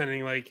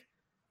goaltending, like,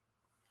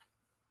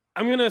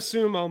 I'm going to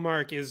assume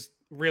Ullmark is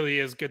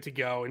good to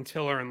go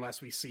until or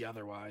unless we see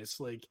otherwise.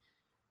 Like,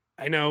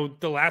 I know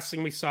the last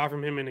thing we saw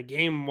from him in a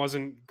game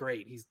wasn't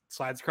great. He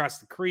slides across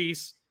the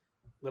crease,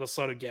 a little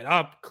slow to get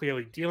up,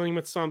 clearly dealing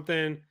with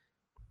something,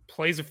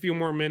 plays a few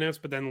more minutes,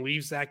 but then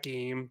leaves that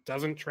game,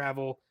 doesn't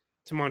travel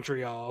to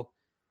Montreal.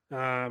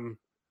 I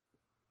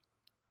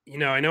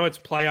know it's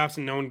playoffs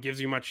and no one gives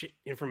you much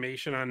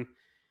information on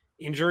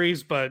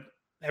injuries, but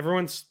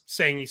everyone's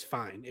saying he's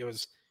fine. It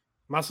was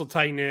muscle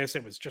tightness.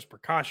 It was just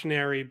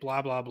precautionary,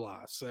 blah, blah,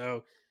 blah.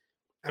 So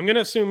I'm going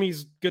to assume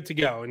he's good to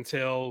go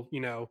until,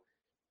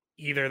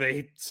 either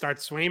they start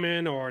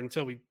Swayman or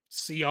until we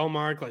see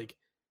Ullmark, like,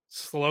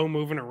 slow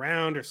moving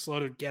around or slow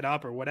to get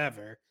up or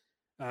whatever.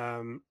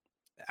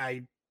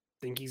 I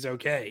think he's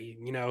okay.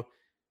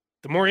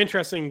 The more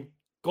interesting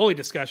goalie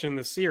discussion in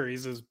this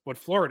series is what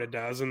Florida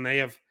does, and they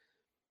have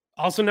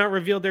also not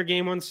revealed their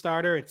game one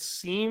starter. It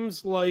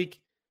seems like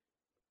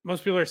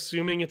most people are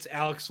assuming it's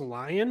Alex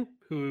Lyon,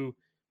 who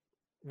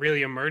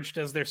really emerged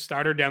as their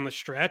starter down the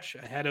stretch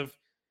ahead of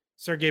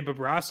Sergei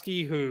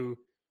Bobrovsky, who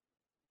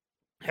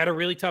had a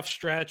really tough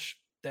stretch,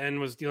 then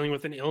was dealing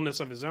with an illness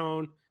of his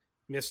own,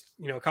 missed,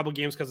 a couple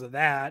games because of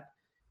that,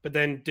 but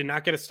then did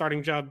not get a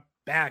starting job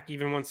back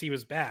even once he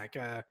was back.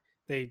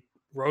 They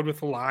rode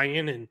with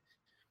Lyon, and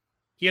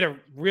he had a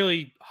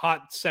really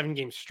hot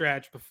 7-game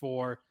stretch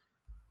before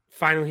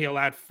finally he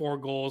allowed 4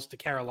 goals to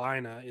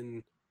Carolina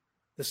in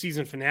the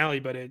season finale.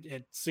 But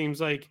it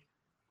seems like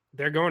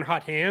they're going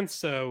hot hands.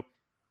 So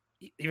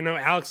even though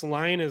Alex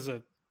Lyon is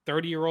a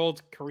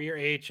 30-year-old career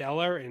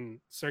AHLer and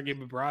Sergei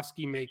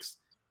Bobrovsky makes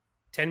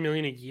 $10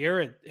 million a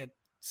year, it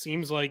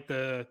seems like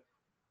the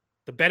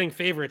betting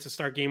favorite to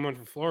start game one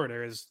for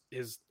Florida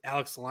is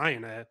Alex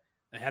Lyon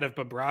ahead of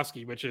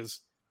Bobrovsky, which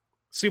is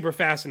super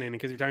fascinating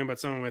because you're talking about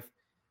someone with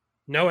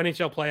no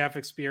NHL playoff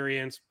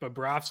experience.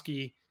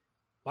 Bobrovsky,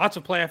 lots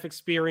of playoff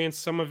experience,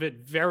 some of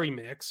it very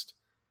mixed,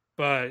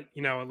 but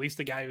at least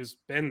the guy who's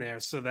been there.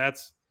 So that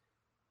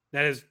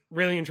is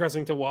really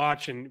interesting to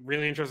watch and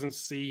really interesting to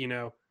see,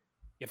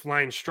 if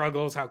Lyon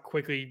struggles, how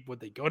quickly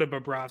would they go to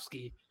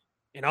Bobrovsky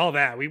and all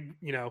that. We've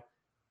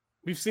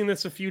seen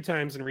this a few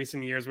times in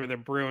recent years where the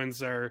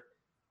Bruins are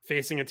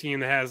facing a team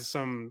that has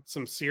some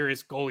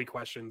serious goalie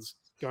questions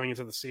going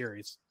into the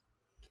series.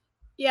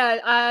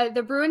 Yeah,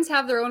 the Bruins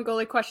have their own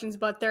goalie questions,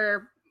 but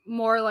they're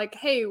more like,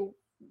 hey,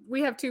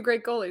 we have 2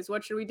 great goalies.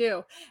 What should we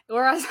do?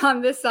 Whereas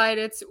on this side,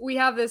 we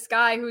have this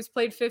guy who's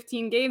played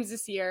 15 games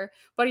this year,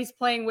 but he's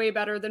playing way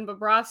better than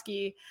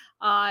Bobrovsky.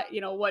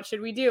 What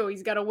should we do?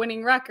 He's got a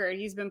winning record.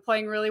 He's been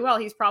playing really well.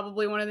 He's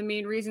probably one of the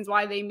main reasons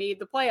why they made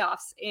the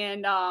playoffs.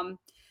 And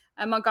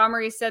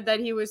Montgomery said that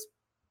he was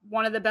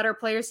one of the better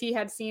players he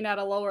had seen at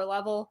a lower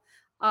level.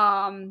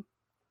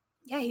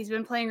 He's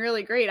been playing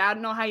really great. I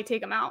don't know how you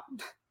take him out.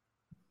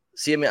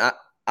 See, I mean,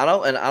 I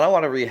don't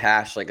want to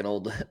rehash like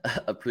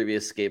a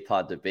previous skate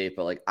pod debate,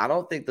 but like, I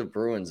don't think the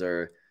Bruins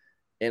are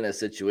in a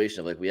situation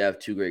of like, we have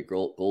 2 great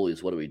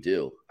goalies. What do we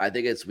do? I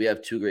think we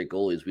have 2 great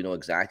goalies. We know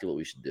exactly what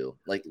we should do.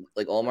 Like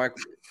Ullmark,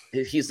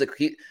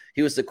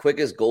 he was the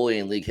quickest goalie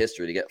in league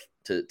history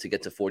to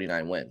get to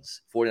 49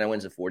 wins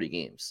in 40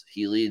 games.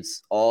 He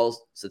leads all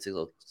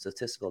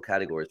statistical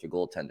categories for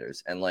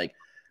goaltenders. And like,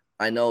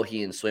 I know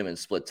he and Swayman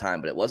split time,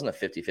 but it wasn't a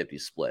 50-50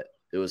 split.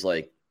 It was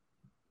like,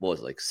 what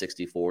was it, like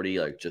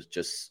 60-40, like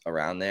just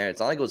around there.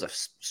 It's not like it was a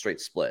straight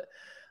split.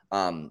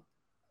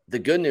 The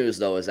good news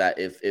though is that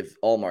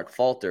if Ullmark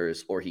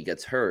falters or he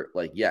gets hurt,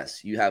 like,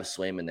 yes, you have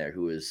Swayman there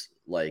who is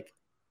like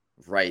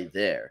right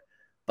there.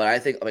 But I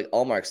think like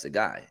Ullmark's the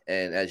guy.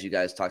 And as you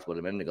guys talked about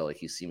a minute ago, like,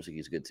 he seems like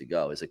he's good to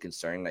go. Is it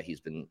concerning that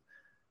he's been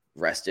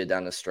rested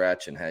down the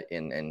stretch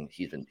and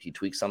he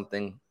tweaked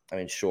something? I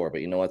mean, sure, but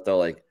you know what though?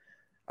 Like,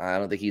 I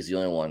don't think he's the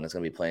only one that's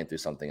going to be playing through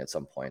something at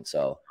some point.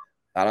 So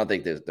I don't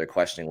think they're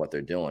questioning what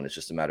they're doing. It's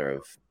just a matter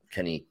of,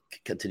 can he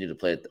continue to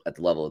play at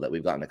the level that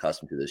we've gotten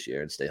accustomed to this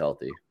year and stay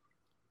healthy?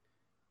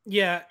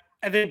 Yeah,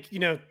 I think,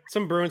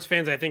 some Bruins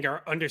fans, I think,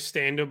 are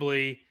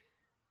understandably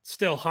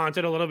still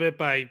haunted a little bit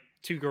by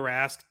Tuukka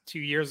Rask 2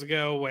 years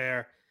ago,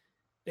 where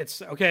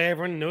it's okay,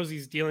 everyone knows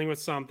he's dealing with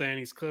something.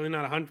 He's clearly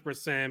not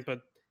 100%,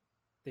 but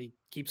they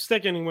keep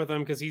sticking with him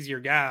because he's your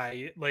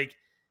guy. Like,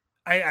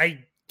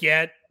 I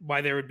get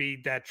why there would be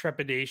that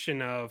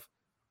trepidation of,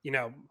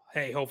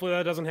 hey, hopefully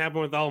that doesn't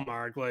happen with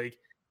Ullmark. Like,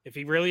 if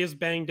he really is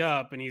banged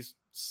up and he's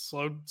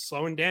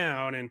slowing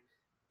down and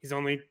he's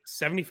only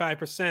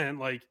 75%,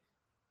 like,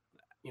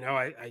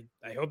 I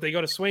hope they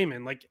go to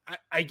Swayman. Like,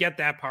 I get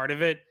that part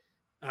of it.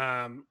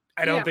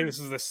 I don't think this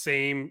is the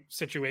same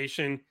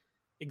situation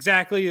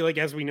exactly. Like,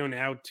 as we know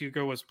now,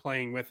 Tuukka was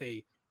playing with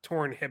a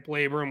torn hip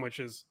labrum, which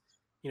is,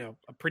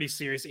 a pretty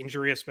serious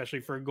injury,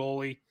 especially for a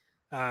goalie.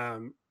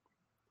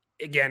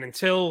 Again,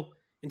 until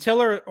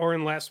or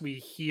unless we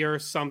hear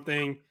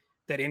something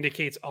that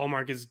indicates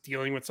Ullmark is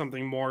dealing with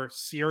something more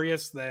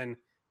serious than,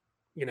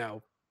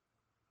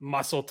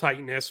 muscle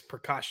tightness,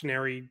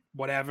 precautionary,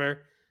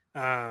 whatever,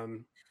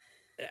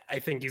 I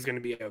think he's going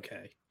to be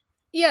okay.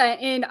 Yeah,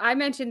 and I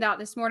mentioned that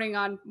this morning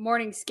on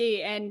Morning Skate,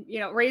 and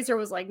Razor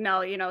was like,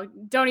 "No,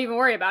 don't even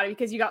worry about it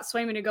because you got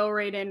Swayman to go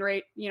right in,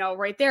 right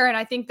there." And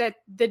I think that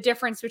the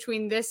difference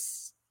between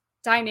this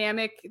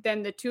dynamic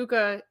than the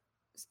Tuukka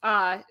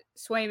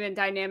Swayman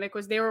dynamic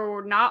was they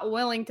were not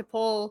willing to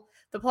pull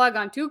the plug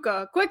on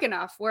Tuukka quick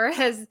enough,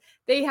 whereas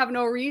they have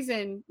no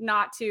reason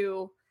not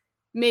to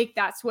make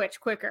that switch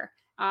quicker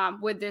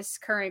with this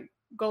current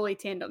goalie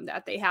tandem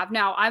that they have.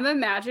 Now, I'm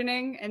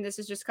imagining, and this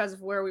is just because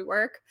of where we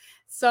work,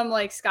 some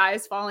like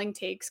skies falling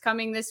takes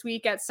coming this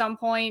week at some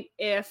point,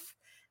 if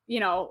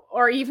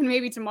or even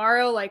maybe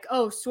tomorrow, like,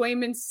 oh,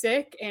 Swayman's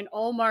sick and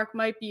Ullmark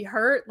might be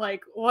hurt,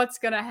 like, what's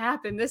gonna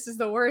happen? This is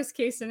the worst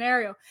case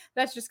scenario.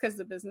 That's just because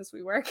the business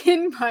we work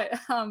in, but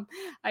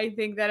I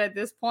think that at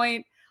this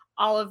point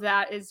all of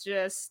that is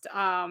just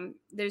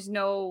there's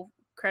no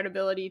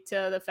credibility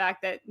to the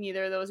fact that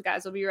neither of those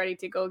guys will be ready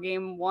to go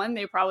game one.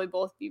 They probably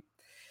both be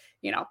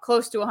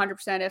close to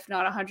 100%, if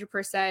not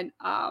 100%,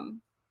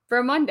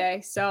 for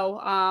Monday.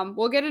 So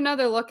we'll get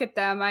another look at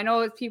them. I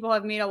know people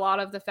have made a lot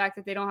of the fact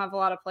that they don't have a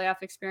lot of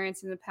playoff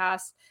experience in the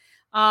past.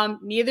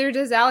 Neither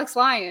does Alex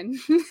Lyon.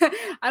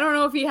 I don't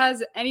know if he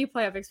has any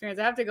playoff experience.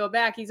 I have to go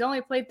back. He's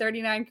only played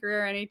 39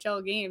 career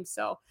NHL games.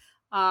 So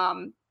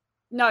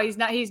no, he's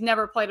not. He's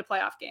never played a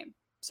playoff game.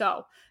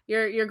 So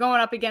you're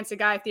going up against a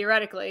guy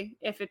theoretically,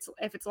 if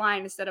it's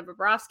Lyon instead of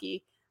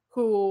Bobrovsky,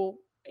 who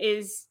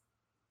is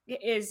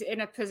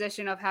in a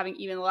position of having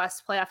even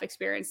less playoff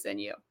experience than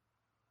you.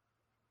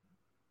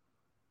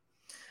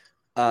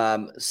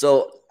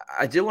 So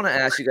I did want to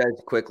ask you guys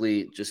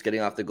quickly, just getting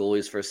off the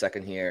goalies for a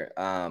second here,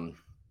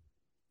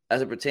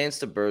 as it pertains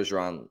to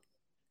Bergeron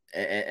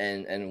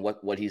and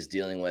what he's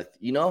dealing with.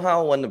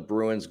 How when the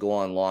Bruins go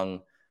on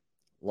long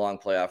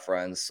playoff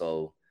runs,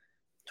 so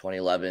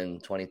 2011,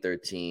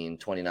 2013,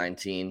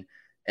 2019,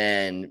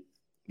 and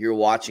you're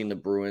watching the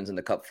Bruins in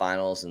the Cup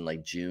Finals in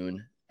like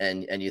June,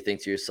 and you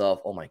think to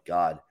yourself, oh my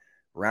God,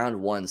 round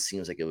one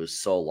seems like it was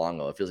so long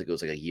ago. It feels like it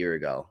was like a year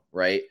ago,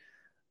 right?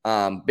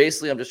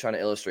 Basically, I'm just trying to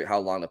illustrate how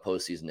long the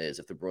postseason is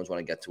if the Bruins want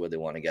to get to where they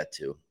want to get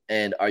to.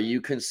 And are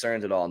you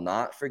concerned at all,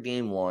 not for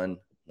game one,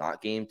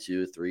 not game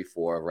 2, 3,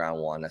 4 of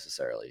round one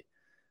necessarily,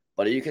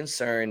 but are you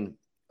concerned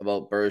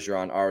about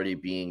Bergeron already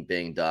being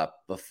banged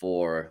up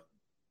before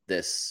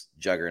this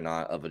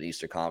juggernaut of an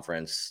Eastern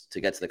Conference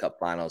to get to the Cup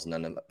Finals and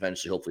then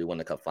eventually hopefully win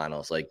the Cup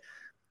Finals? Like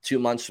 2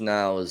 months from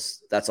now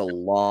that's a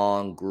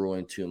long,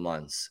 grueling 2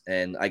 months.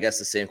 And I guess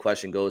the same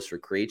question goes for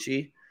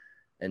Krejci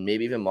and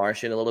maybe even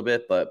Martian a little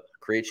bit, but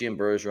Krejci and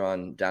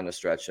Bergeron down the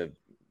stretch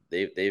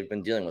they've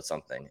been dealing with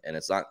something, and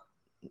it's not,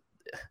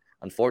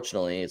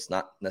 unfortunately, it's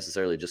not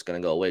necessarily just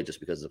going to go away just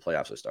because the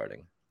playoffs are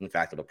starting. In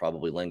fact, it'll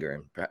probably linger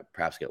and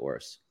perhaps get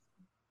worse.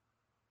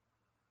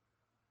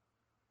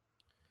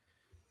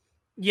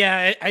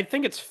 Yeah, I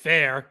think it's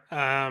fair.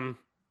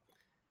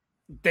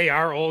 They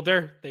are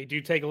older. They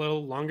do take a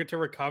little longer to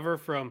recover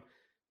from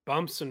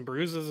bumps and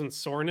bruises and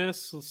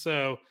soreness.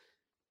 So,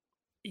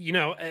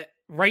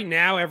 right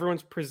now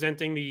everyone's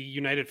presenting the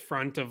united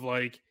front of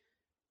like,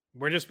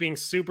 we're just being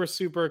super,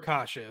 super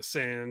cautious.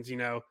 And,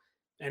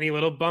 any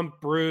little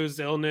bump, bruise,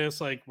 illness,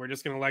 like we're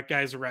just going to let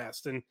guys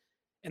rest. And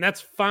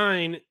that's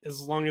fine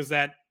as long as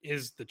that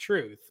is the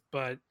truth.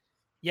 But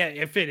yeah,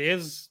 if it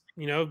is,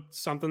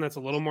 something that's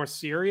a little more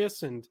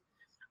serious and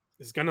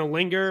is going to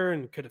linger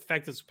and could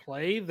affect his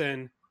play,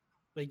 then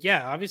like,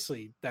 yeah,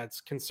 obviously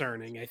that's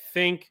concerning. I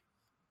think,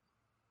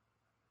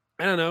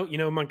 I don't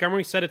know,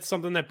 Montgomery said it's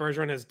something that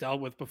Bergeron has dealt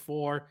with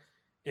before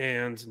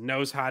and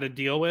knows how to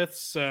deal with.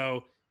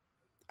 So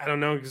I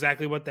don't know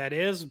exactly what that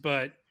is,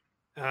 but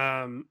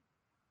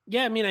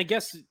yeah, I mean, I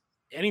guess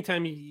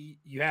anytime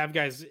you have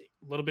guys a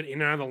little bit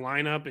in and out of the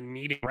lineup and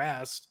needing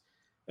rest,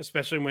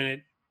 especially when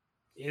it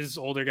is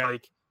older guy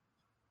like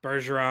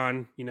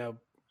Bergeron,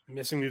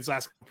 missing these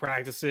last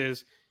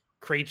practices,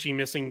 Krejci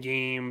missing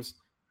games,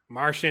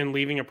 Martian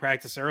leaving a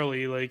practice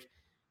early, like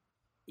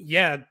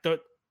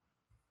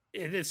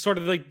it's sort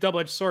of like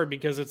double-edged sword,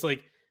 because it's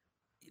like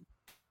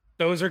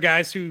those are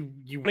guys who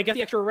you want to get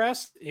the extra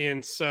rest,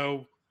 and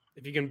so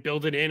if you can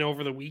build it in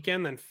over the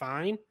weekend, then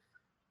fine.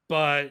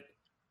 But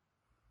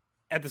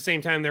at the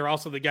same time, they're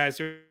also the guys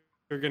who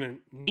are going to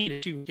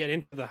need to get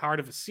into the heart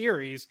of a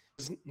series.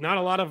 There's not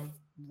a lot of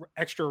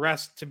extra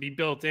rest to be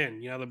built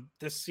in.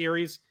 This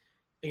series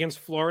against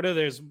Florida,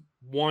 there's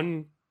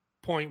one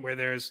point where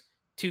there's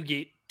 2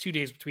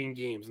 days between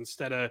games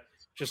instead of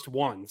just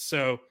one.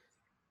 So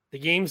the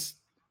games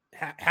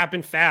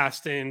happen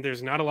fast, and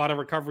there's not a lot of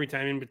recovery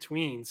time in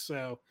between.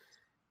 So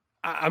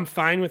I'm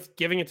fine with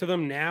giving it to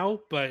them now,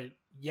 but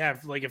yeah,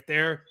 if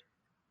they're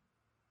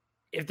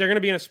going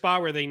to be in a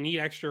spot where they need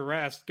extra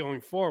rest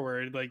going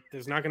forward, like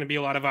there's not going to be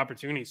a lot of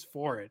opportunities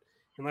for it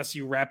unless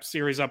you wrap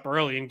series up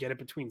early and get it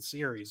between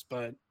series.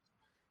 But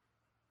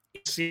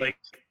you see, like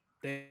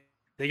they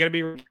got to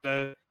be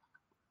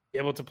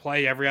able to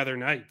play every other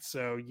night.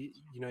 So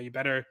you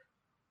better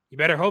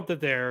hope that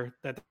they're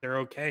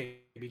okay,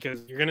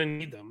 because you're going to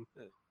need them.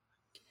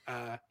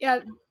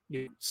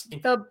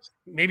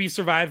 Maybe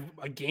survive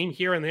a game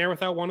here and there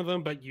without one of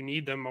them, but you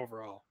need them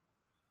overall.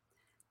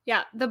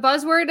 Yeah, the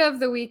buzzword of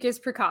the week is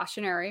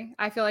precautionary.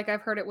 I feel like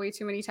I've heard it way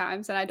too many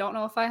times, and I don't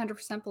know if I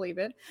 100% believe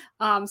it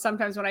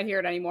sometimes when I hear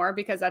it anymore,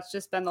 because that's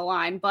just been the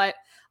line. But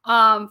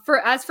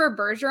as for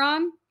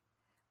Bergeron,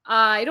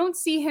 I don't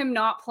see him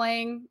not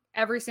playing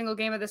every single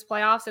game of this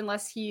playoffs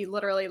unless he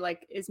literally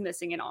is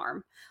missing an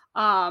arm.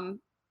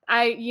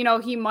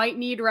 He might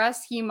need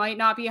rest. He might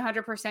not be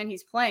 100%.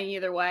 He's playing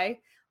either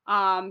way.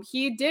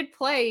 He did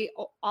play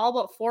all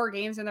but 4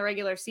 games in the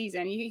regular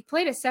season. He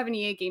played a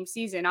 78-game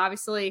season.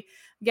 Obviously,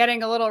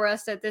 getting a little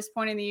rest at this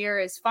point in the year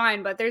is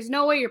fine, but there's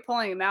no way you're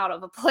pulling him out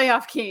of a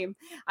playoff game.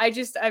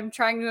 I'm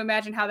trying to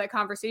imagine how that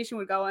conversation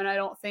would go, and I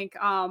don't think,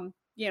 I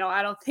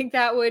don't think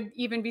that would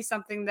even be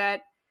something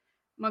that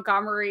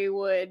Montgomery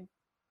would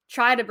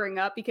try to bring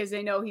up, because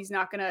they know he's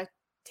not going to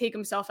take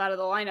himself out of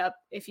the lineup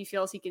if he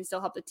feels he can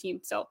still help the team.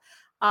 So,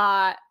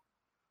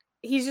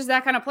 he's just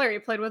that kind of player. He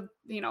played with,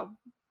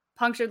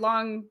 punctured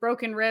lung,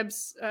 broken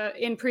ribs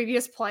in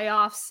previous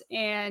playoffs,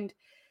 and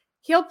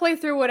he'll play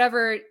through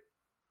whatever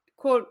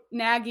quote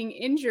nagging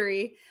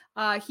injury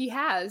he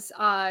has.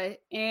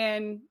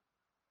 And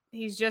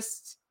he's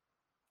just,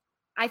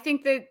 I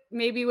think that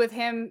maybe with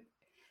him,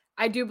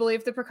 I do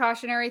believe the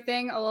precautionary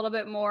thing a little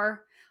bit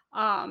more,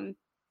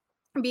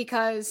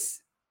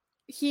 because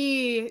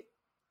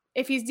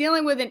if he's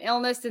dealing with an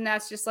illness, then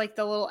that's just like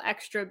the little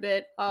extra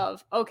bit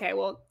of, okay,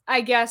 well,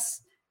 I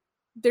guess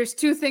there's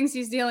 2 things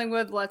he's dealing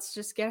with. Let's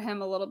just get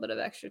him a little bit of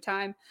extra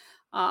time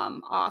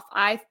off.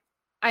 I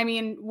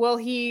mean, will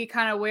he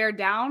kind of wear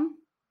down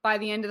by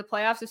the end of the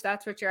playoffs, if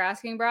that's what you're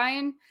asking,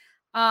 Brian?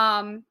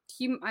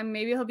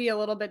 Maybe he'll be a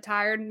little bit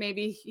tired.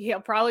 Maybe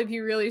he'll probably be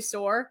really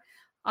sore.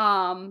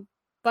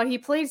 But he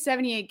played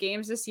 78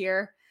 games this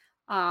year.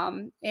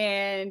 And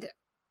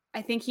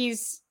I think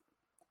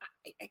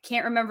I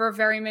can't remember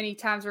very many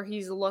times where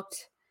he's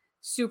looked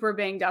super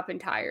banged up and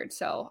tired.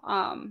 So,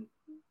 I'm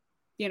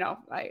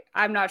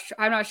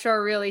not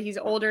sure really. He's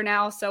older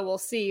now, so we'll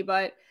see,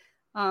 but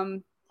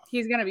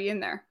he's going to be in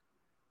there.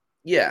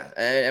 Yeah.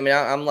 I mean,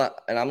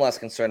 I'm less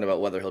concerned about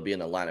whether he'll be in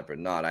the lineup or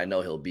not. I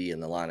know he'll be in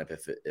the lineup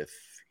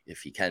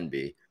if he can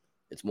be.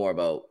 It's more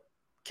about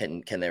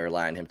can they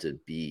rely on him to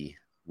be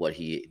what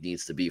he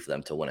needs to be for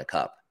them to win a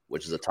cup,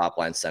 which is a top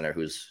line center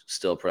who's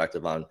still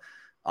productive on,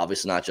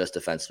 obviously not just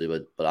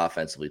defensively, but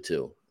offensively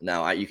too.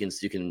 Now you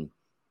can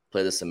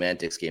play the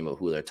semantics game of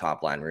who their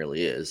top line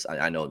really is.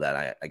 I know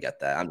that. I get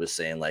that. I'm just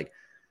saying,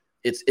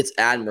 it's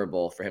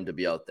admirable for him to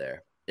be out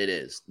there. It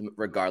is,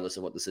 regardless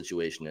of what the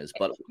situation is.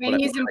 But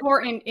he's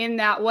important in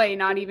that way,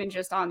 not even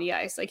just on the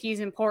ice. He's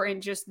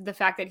important just the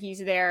fact that he's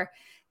there.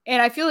 And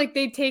I feel like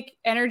they take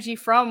energy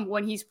from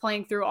when he's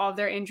playing through all of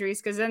their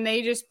injuries, because then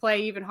they just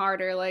play even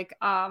harder.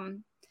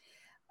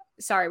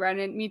 Sorry, Brian, I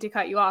didn't mean to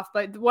cut you off.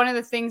 But one of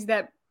the things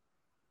that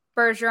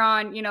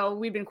Bergeron,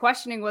 we've been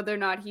questioning whether or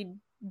not he'd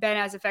been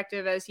as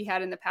effective as he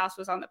had in the past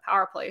was on the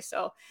power play.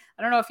 So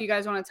I don't know if you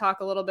guys want to talk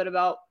a little bit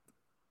about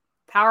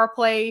power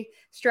play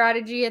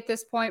strategy at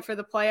this point for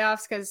the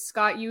playoffs, because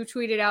Scott, you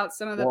tweeted out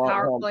some of the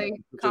power play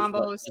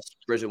combos.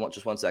 Bridget,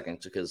 just 1 second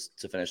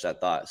to finish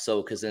that thought.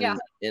 So because in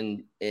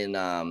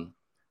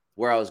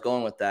where I was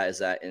going with that is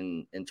that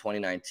in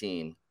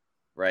 2019,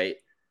 right,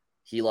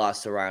 he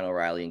lost to Ryan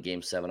O'Reilly in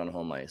Game 7 on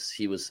home ice.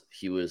 He was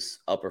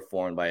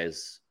outperformed by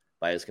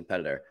his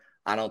competitor.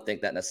 I don't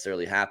think that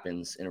necessarily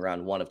happens in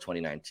round 1 of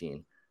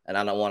 2019. And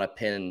I don't want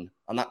to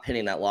I'm not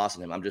pinning that loss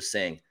on him. I'm just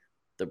saying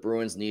the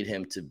Bruins need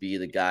him to be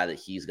the guy that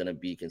he's going to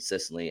be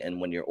consistently.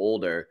 And when you're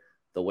older,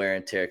 the wear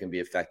and tear can be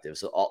effective.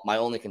 So my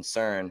only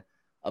concern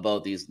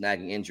about these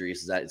nagging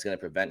injuries is that it's going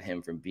to prevent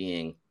him from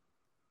being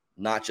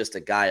not just a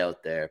guy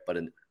out there, but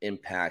an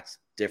impact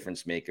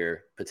difference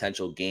maker,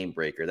 potential game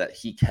breaker that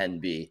he can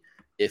be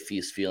if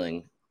he's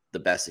feeling the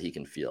best that he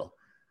can feel.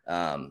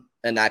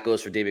 And that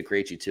goes for David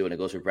Krejci too, and it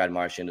goes for Brad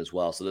Marchand as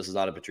well. So this is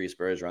not a Patrice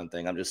Bergeron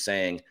thing. I'm just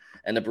saying,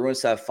 and the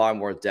Bruins have far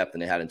more depth than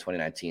they had in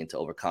 2019 to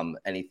overcome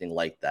anything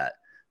like that.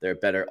 They're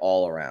better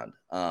all around.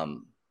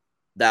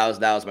 That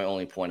was my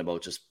only point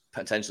about just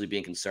potentially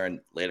being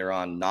concerned later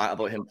on, not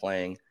about him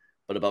playing,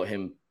 but about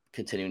him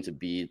continuing to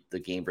be the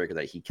game breaker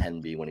that he can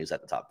be when he's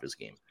at the top of his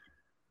game.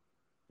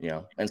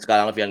 And Scott, I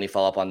don't know if you had any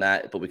follow up on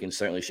that, but we can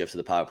certainly shift to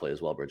the power play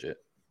as well, Bridget.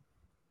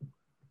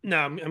 No,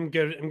 I'm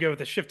good. I'm good with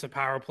the shift to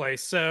power play.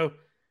 So,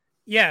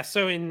 yeah.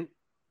 So in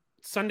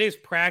Sunday's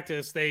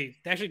practice, they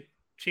actually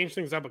changed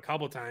things up a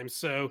couple times.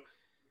 So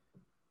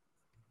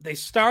they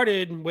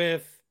started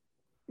with,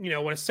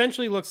 what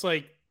essentially looks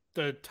like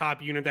the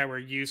top unit that we're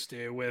used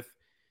to with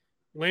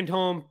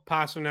Lindholm,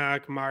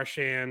 Pastrnak,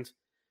 Marchand,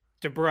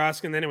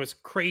 DeBrusk, and then it was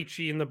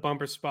Krejci in the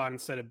bumper spot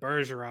instead of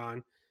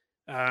Bergeron.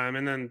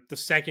 And then the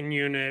second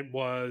unit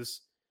was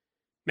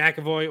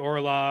McAvoy,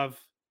 Orlov,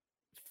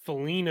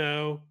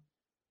 Foligno,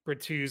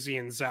 Bertuzzi,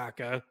 and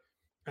Zacha.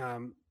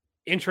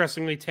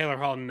 Interestingly, Taylor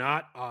Hall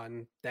not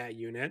on that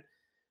unit.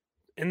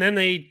 And then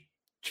they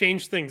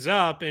changed things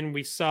up, and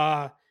we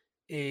saw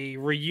a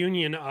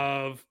reunion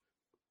of,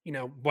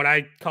 what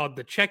I called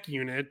the check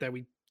unit that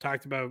we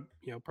talked about,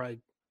 probably,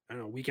 I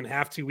don't know, a week and a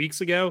half, 2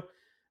 weeks ago,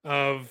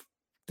 of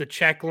the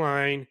check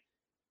line,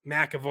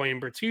 McAvoy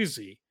and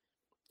Bertuzzi.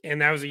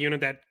 And that was a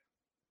unit that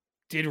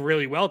did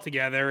really well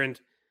together. And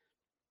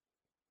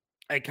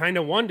I kind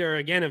of wonder,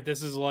 again, if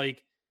this is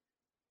like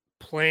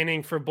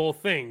planning for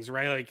both things,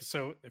 right? Like,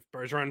 so if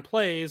Bergeron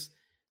plays,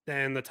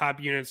 then the top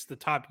unit's the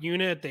top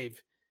unit.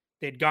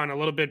 They'd gotten a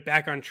little bit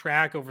back on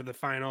track over the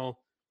final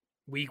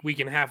week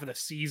and a half of the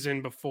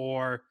season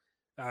before,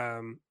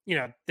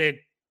 the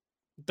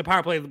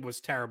power play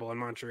was terrible in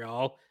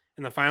Montreal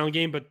in the final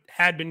game, but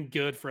had been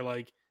good for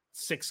like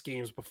 6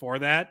 games before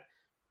that.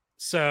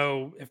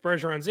 So if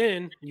Bergeron's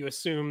in, you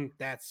assume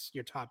that's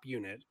your top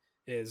unit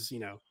is,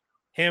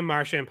 him,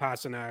 Marchand,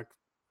 Pastrnak,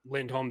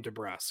 Lindholm,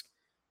 DeBrusk.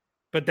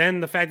 But then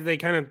the fact that they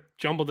kind of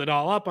jumbled it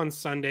all up on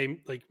Sunday,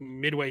 like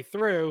midway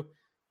through,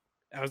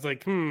 I was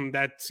like,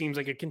 that seems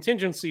like a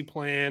contingency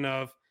plan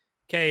of,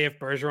 okay, if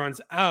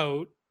Bergeron's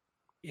out,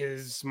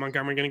 is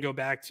Montgomery going to go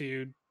back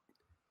to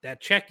that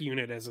check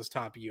unit as his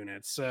top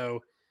unit?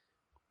 So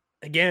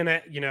again,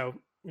 it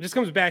just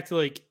comes back to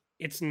like,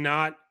 it's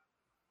not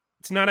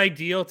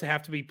ideal to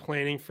have to be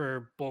planning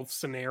for both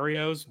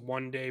scenarios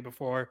one day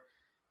before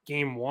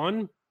game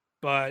one,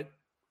 but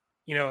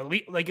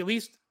at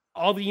least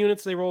all the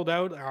units they rolled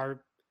out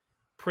are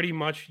pretty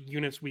much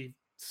units we've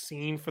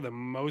seen for the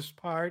most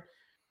part.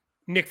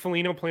 Nick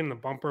Foligno playing the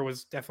bumper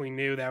was definitely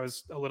new. That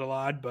was a little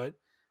odd, but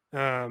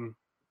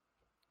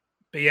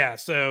yeah,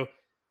 so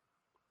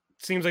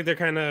it seems like they're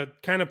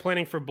kind of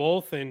planning for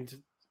both, and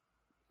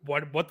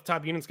what the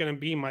top unit's going to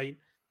be might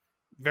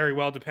very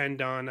well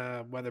depend on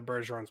whether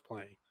Bergeron's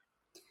playing.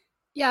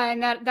 Yeah,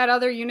 and that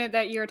other unit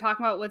that you're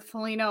talking about with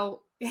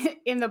Foligno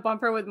in the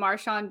bumper with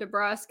Marchand,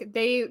 DeBrusk,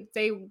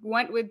 they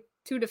went with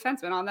 2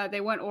 defensemen on that.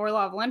 They went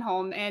Orlov,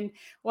 Lindholm, and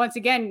once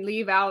again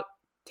leave out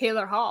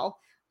Taylor Hall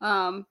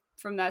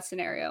from that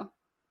scenario.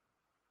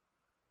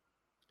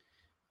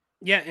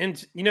 Yeah,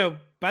 and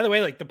by the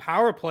way, like the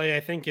power play, I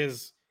think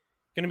is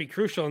going to be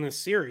crucial in this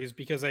series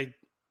because I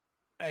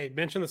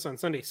mentioned this on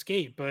Sunday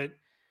Skate, but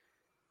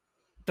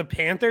the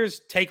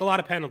Panthers take a lot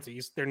of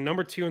penalties. They're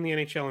number 2 in the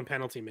NHL in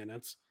penalty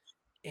minutes,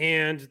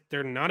 and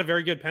they're not a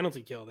very good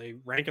penalty kill. They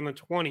rank in the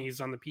 20s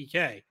on the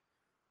PK.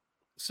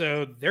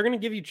 So they're going to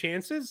give you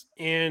chances,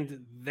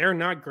 and they're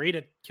not great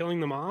at killing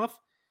them off.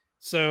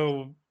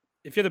 So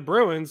if you're the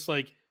Bruins,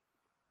 like,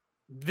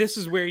 this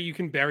is where you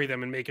can bury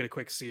them and make it a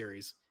quick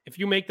series. If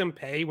you make them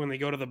pay when they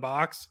go to the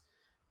box,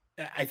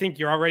 I think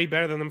you're already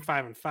better than them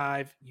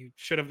 5-5. You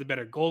should have the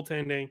better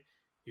goaltending.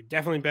 You're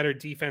definitely better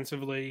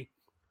defensively.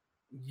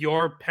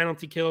 Your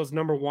penalty kill is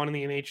number 1 in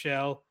the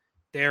NHL.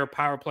 Their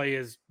power play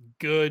is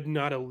good,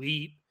 not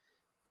elite.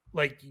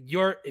 Like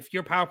if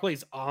your power play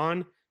is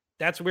on,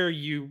 that's where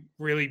you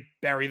really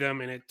bury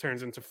them and it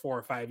turns into 4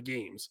 or 5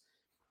 games.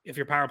 If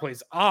your power play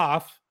is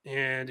off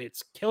and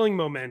it's killing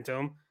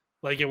momentum,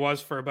 like it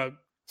was for about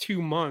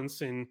 2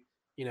 months in,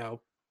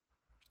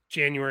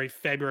 January,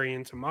 February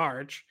into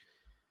March,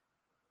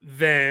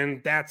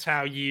 then that's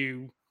how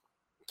you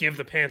give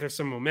the Panthers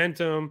some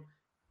momentum.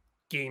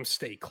 Games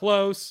stay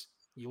close.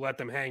 You let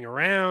them hang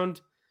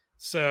around.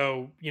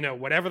 So,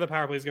 whatever the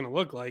power play is going to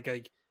look like,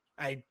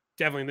 I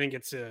definitely think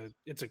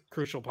it's a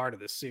crucial part of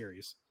this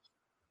series.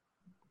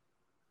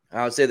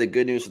 I would say the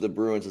good news for the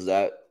Bruins is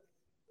that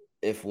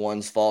if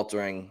one's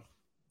faltering,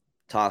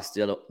 toss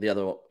the other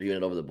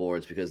unit over the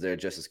boards because they're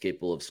just as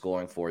capable of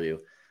scoring for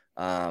you.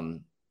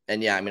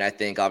 And yeah, I mean, I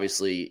think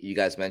obviously you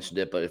guys mentioned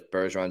it, but if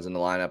Bergeron's in the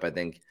lineup, I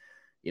think,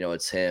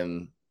 it's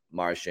him,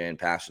 Marchand,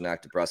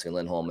 Pastrnak, DeBrusk, and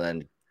Lindholm,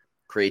 and then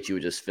Krejci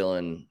would just fill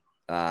in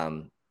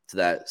to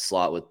that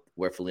slot with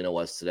where Foligno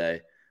was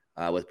today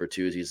with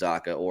Bertuzzi,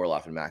 Zacha,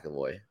 Orlov, and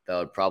McAvoy. That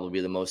would probably be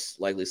the most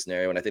likely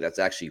scenario, and I think that's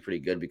actually pretty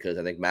good because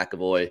I think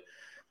McAvoy,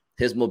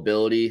 his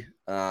mobility,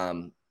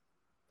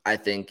 I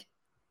think,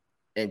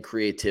 and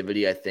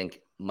creativity, I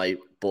think might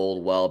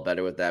bowl well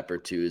better with that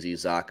Bertuzzi,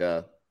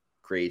 Zacha,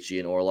 Krejci,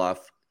 and Orlov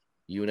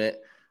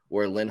unit,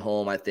 where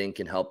Lindholm, I think,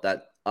 can help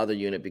that other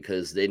unit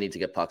because they need to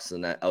get pucks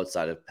in that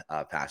outside of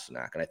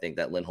Pasternak. And I think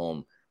that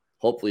Lindholm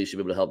hopefully should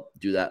be able to help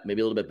do that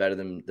maybe a little bit better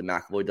than the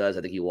McAvoy does.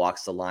 I think he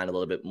walks the line a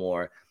little bit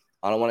more.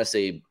 I don't want to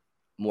say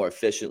more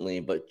efficiently,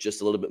 but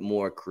just a little bit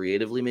more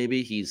creatively.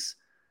 Maybe he's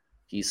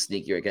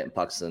sneakier at getting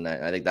pucks in the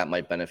net. I think that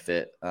might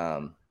benefit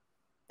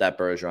that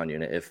Bergeron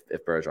unit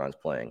if Bergeron's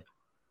playing.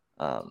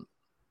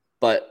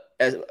 But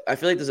I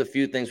feel like there's a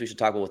few things we should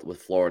talk about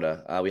with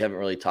Florida. We haven't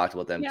really talked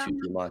about them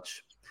too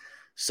much.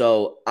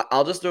 So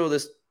I'll just throw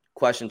this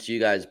question to you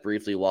guys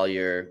briefly while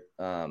you're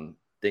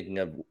thinking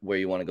of where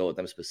you want to go with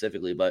them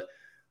specifically. But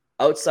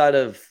outside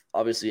of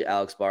obviously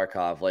Alex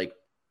Barkov,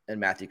 and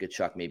Matthew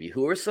Tkachuk, maybe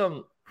who are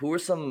some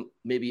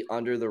maybe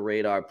under the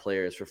radar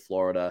players for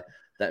Florida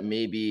that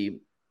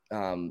maybe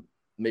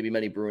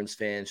many Bruins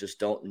fans just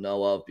don't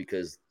know of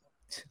because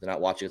they're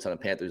not watching a ton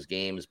of Panthers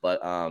games, but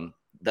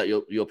that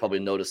you'll probably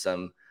notice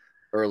them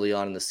early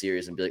on in the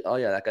series and be like, oh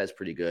yeah, that guy's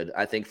pretty good.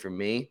 I think for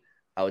me,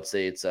 I would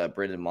say it's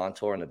Brandon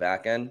Montour in the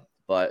back end,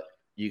 but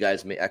you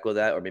guys may echo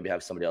that or maybe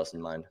have somebody else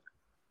in mind.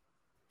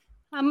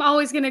 I'm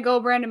always going to go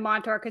Brandon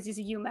Montour because he's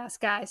a UMass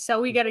guy. So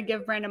we got to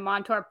give Brandon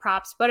Montour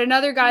props. But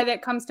another guy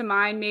that comes to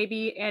mind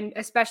maybe, and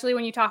especially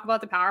when you talk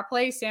about the power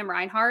play, Sam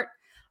Reinhart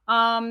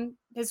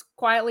has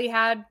quietly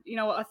had,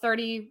 a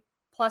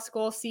 30-plus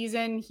goal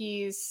season.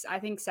 He's, I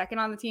think, second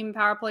on the team in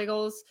power play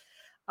goals.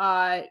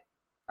 Let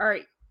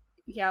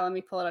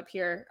me pull it up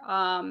here.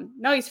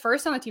 No, he's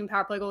first on the team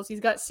power play goals. He's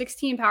got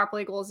 16 power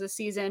play goals this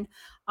season.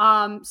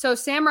 So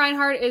Sam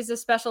Reinhart is a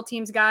special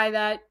teams guy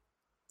that,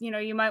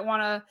 you might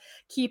want to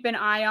keep an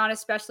eye on,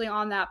 especially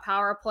on that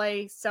power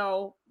play.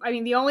 So,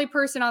 the only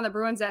person on the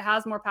Bruins that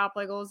has more power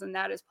play goals than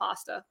that is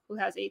Pasta, who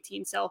has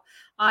 18. So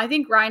I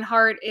think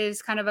Reinhart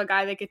is kind of a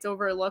guy that gets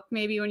overlooked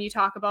maybe when you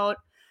talk about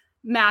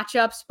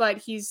matchups, but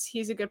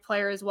he's a good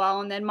player as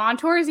well. And then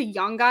Montour is a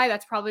young guy.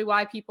 That's probably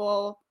why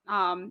people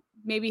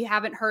maybe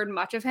haven't heard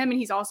much of him. And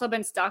he's also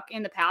been stuck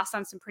in the past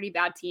on some pretty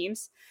bad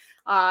teams.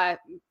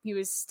 He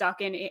was stuck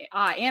in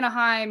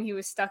Anaheim. He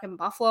was stuck in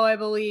Buffalo, I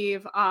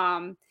believe.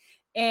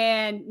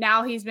 And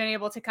now he's been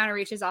able to kind of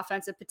reach his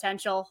offensive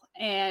potential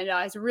and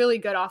he's a really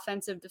good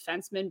offensive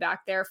defenseman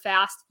back there,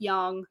 fast,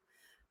 young.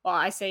 Well,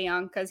 I say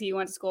young because he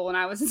went to school when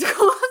I was in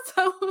school.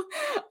 So,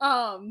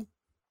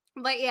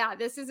 but yeah,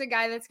 this is a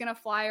guy that's going to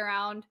fly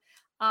around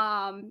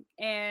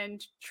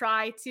and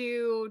try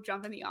to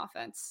jump in the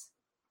offense.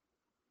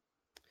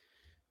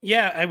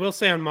 Yeah, I will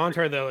say on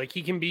Montour, though,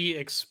 he can be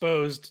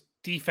exposed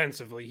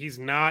defensively. He's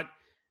not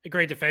a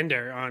great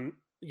defender on,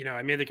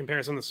 I made the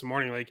comparison this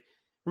morning,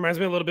 reminds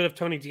me a little bit of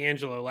Tony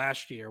DeAngelo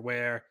last year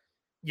where,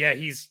 yeah,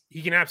 he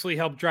can absolutely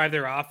help drive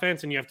their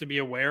offense and you have to be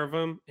aware of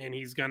him and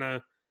he's going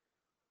to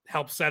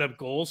help set up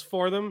goals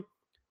for them.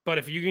 But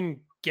if you can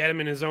get him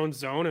in his own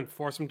zone and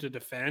force him to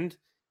defend,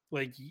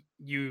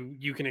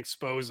 you can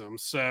expose him.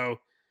 So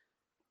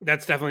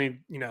that's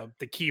definitely,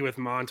 the key with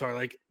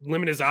Montour,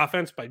 limit his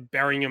offense by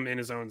burying him in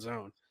his own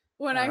zone.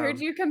 When I heard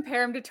you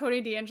compare him to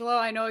Tony DeAngelo,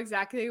 I know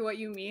exactly what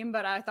you mean,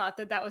 but I thought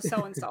that was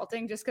so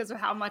insulting just because of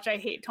how much I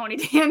hate Tony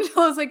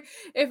DeAngelo. It's like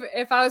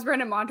if I was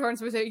Brendan Montour and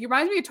someone said, he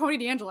reminds me of Tony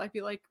DeAngelo, I'd be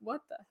like,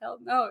 what the hell?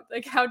 No,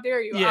 how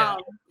dare you? Yeah.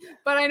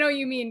 But I know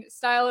you mean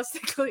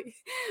stylistically.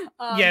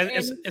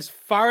 As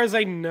far as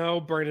I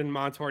know, Brendan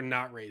Montour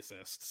not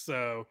racist.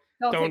 So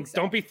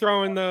don't be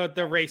throwing the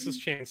racist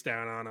chance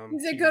down on him.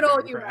 He's a good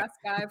old US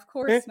guy, of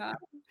course not.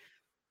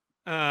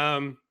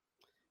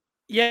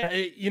 Yeah,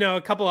 a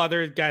couple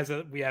other guys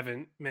that we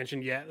haven't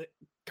mentioned yet.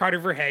 Carter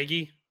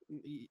Verhaeghe,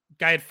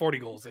 guy had 40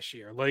 goals this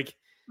year.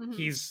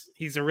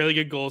 He's a really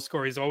good goal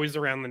scorer. He's always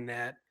around the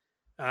net.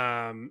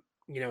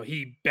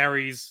 He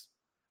buries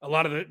a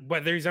lot of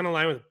whether he's on a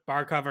line with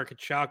Barkov or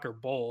Tkachuk or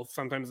both.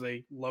 Sometimes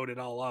they load it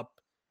all up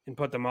and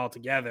put them all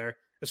together,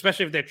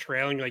 especially if they're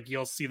trailing.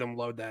 You'll see them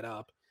load that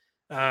up.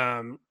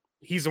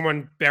 He's the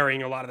one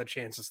burying a lot of the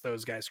chances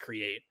those guys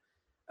create.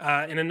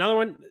 And another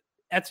one,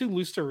 Eetu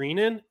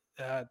Luostarinen.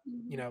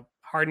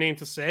 Hard name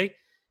to say,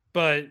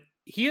 but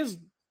he has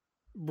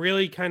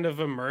really kind of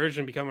emerged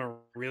and become a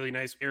really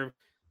nice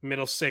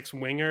middle six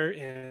winger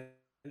and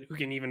who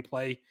can even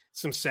play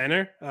some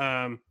center.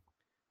 I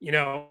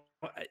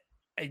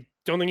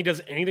don't think he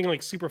does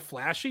anything super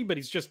flashy, but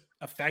he's just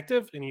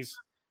effective and he's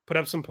put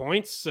up some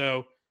points.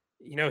 So,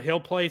 he'll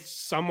play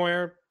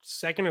somewhere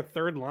second or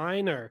third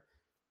line or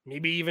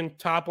maybe even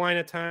top line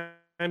at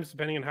times,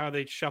 depending on how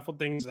they shuffle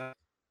things up.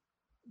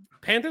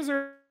 Panthers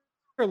are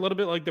a little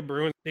bit like the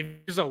Bruins. They've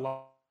used a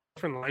lot of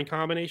different line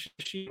combination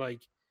sheet.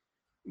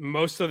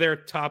 Most of their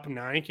top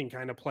 9 can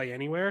kind of play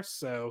anywhere.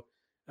 So,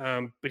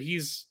 but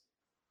he's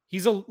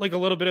a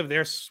little bit of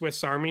their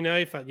Swiss Army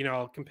knife.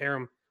 I'll compare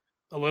him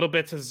a little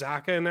bit to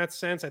Zacha in that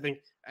sense. I think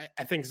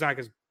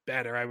Zacha's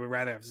better. I would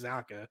rather have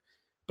Zacha,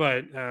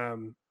 but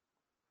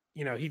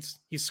he's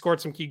scored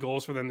some key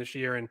goals for them this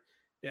year, and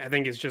I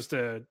think is just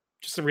a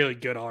really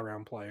good all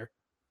around player.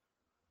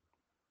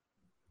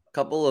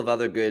 Couple of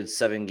other good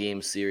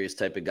 7-game series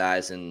type of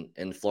guys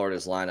in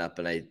Florida's lineup,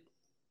 and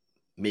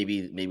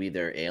maybe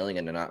they're ailing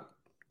and they're not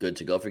good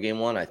to go for game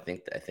 1. I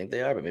think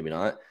they are, but maybe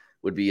not.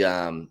 Would be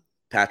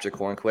Patrick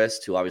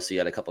Hornquist, who obviously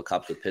had a couple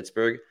cups with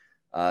Pittsburgh,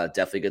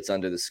 definitely gets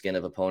under the skin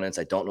of opponents.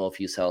 I don't know if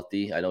he's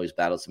healthy. I know he's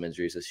battled some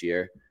injuries this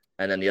year.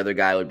 And then the other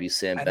guy would be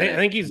Sam Bennett. I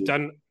think he's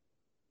done.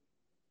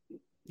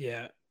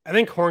 Yeah, I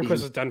think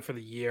Hornquist is done for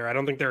the year. I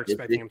don't think they're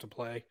expecting him to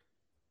play.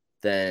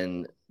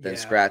 Then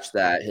scratch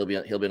that. He'll be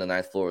on the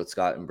ninth floor with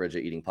Scott and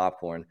Bridget eating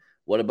popcorn.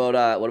 What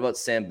about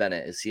Sam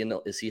Bennett? Is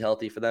he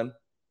healthy for them?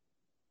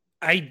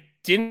 I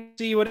didn't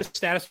see what his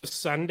status was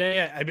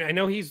Sunday. I mean, I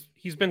know he's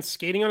been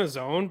skating on his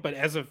own, but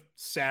as of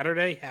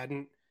Saturday,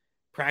 hadn't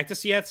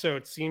practiced yet. So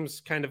it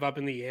seems kind of up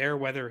in the air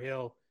whether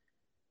he'll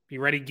be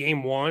ready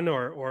game one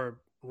or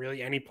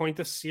really any point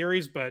this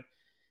series. But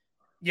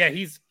yeah,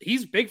 he's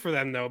big for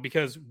them though,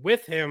 because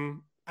with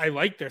him, I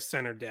like their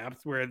center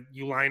depth where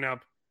you line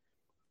up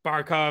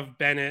Barkov,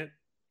 Bennett,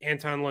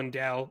 Anton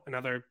Lundell,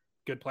 another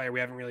good player we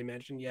haven't really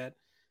mentioned yet.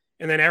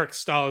 And then Eric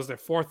Stahl is their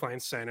fourth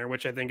line center,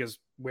 which I think is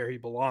where he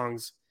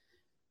belongs.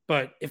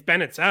 But if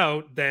Bennett's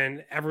out,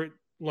 then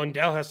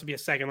Lundell has to be a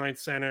second line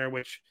center,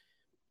 which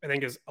I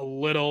think is a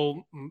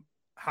little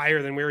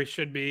higher than where he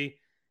should be.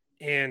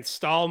 And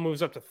Stahl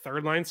moves up to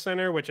third line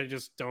center, which I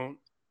just don't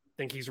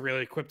think he's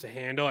really equipped to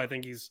handle. I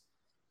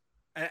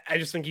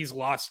just think he's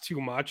lost too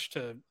much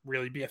to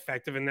really be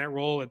effective in that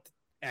role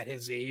at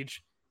his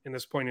age in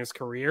this point in his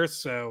career.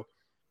 So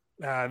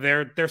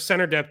their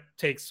center depth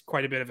takes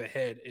quite a bit of a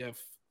hit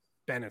if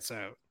Bennett's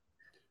out.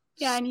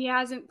 Yeah, and he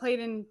hasn't played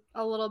in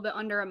a little bit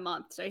under a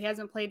month. So he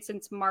hasn't played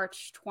since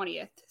March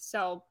 20th.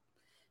 So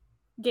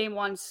game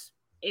one's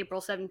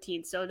April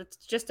 17th. So it's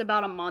just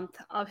about a month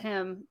of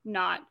him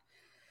not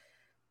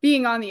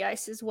being on the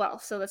ice as well.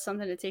 So that's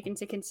something to take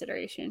into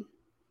consideration.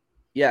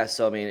 Yeah,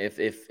 so I mean,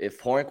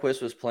 if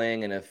Hornquist was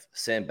playing and if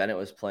Sam Bennett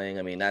was playing,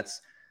 I mean,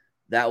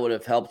 that would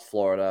have helped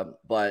Florida.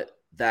 But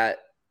that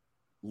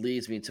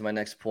leads me to my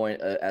next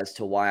point as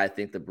to why I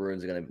think the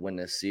Bruins are going to win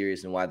this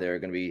series and why they're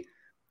going to be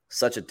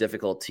such a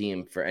difficult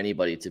team for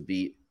anybody to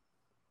beat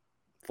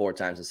 4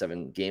 times in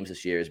 7 games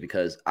this year, is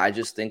because I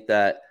just think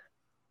that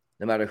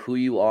no matter who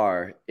you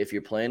are, if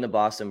you're playing the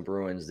Boston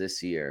Bruins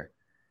this year,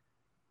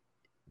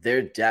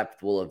 their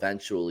depth will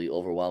eventually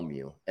overwhelm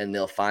you and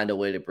they'll find a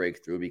way to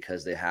break through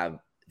because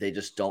they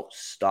just don't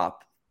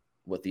stop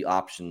with the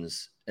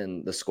options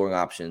and the scoring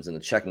options and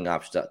the checking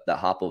options that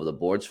hop over the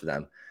boards for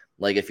them.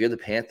 Like if you're the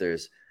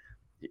Panthers,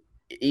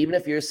 even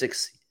if you're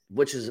 6,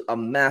 which is a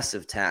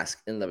massive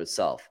task in and of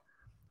itself,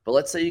 but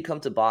let's say you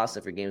come to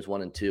Boston for games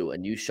 1 and 2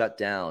 and you shut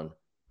down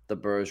the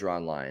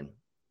Bergeron line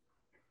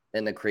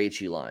and the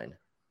Krejci line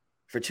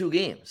for 2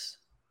 games.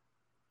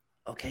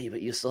 Okay,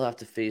 but you still have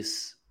to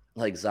face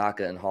like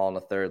Zaka and Hall on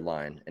the third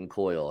line and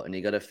Coyle, and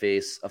you got to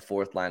face a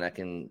fourth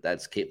line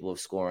that's capable of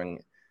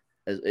scoring.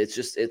 And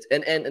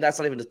that's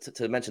not even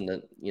to mention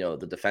the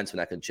defenseman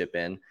that can chip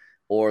in,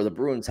 or the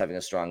Bruins having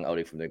a strong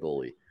outing from their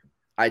goalie.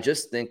 I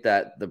just think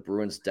that the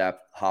Bruins'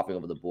 depth hopping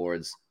over the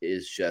boards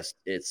is just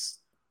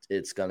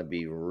it's going to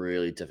be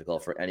really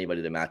difficult for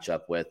anybody to match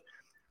up with,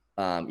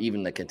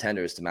 even the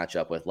contenders to match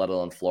up with, let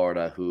alone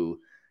Florida, who,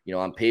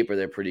 on paper,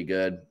 they're pretty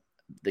good.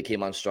 They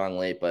came on strong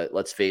late, but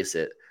let's face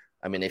it.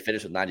 I mean, they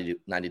finished with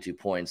 92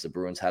 points. The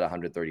Bruins had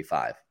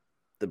 135.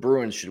 The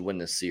Bruins should win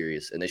this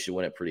series, and they should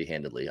win it pretty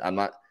handedly. I'm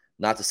not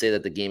to say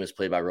that the game is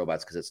played by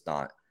robots, because it's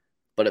not.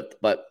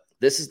 But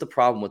this is the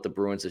problem with the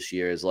Bruins this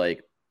year is,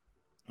 like,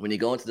 when you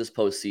go into this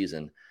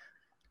postseason,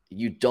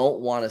 you don't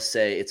want to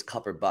say it's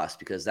cup or bust,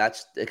 because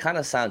it kind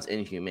of sounds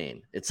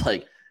inhumane. It's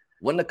like,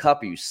 win the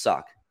cup or you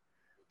suck.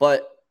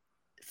 But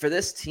for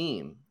this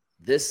team,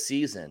 this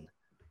season,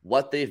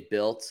 what they've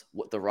built,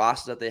 what the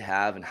roster that they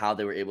have, and how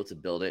they were able to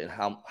build it, and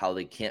how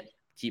they can't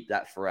keep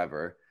that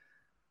forever.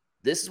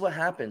 This is what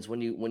happens when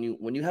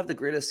you have the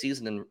greatest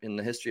season in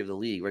the history of the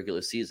league,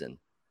 regular season.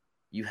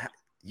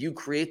 You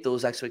create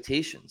those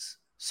expectations.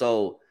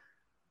 So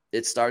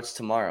it starts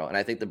tomorrow, and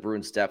I think the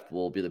Bruins' depth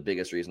will be the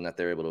biggest reason that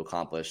they're able to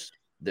accomplish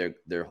their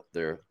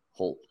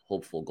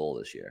hopeful goal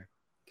this year.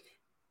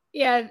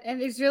 Yeah, and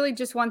there's really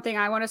just one thing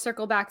I want to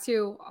circle back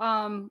to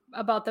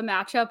about the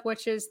matchup,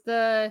 which is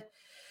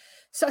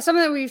something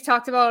that we've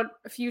talked about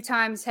a few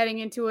times heading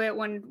into it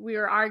when we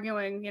were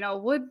arguing,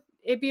 would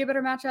it be a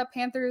better matchup?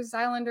 Panthers,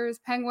 Islanders,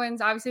 Penguins.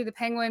 Obviously the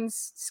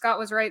Penguins, Scott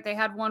was right. They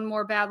had one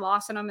more bad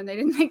loss in them and they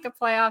didn't make the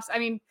playoffs. I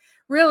mean,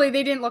 really,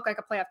 they didn't look like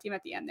a playoff team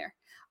at the end there.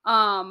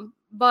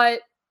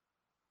 But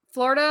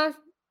Florida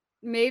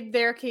made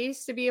their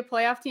case to be a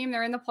playoff team.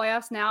 They're in the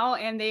playoffs now,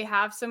 and they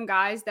have some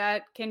guys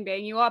that can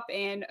bang you up.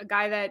 And a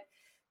guy that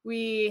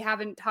we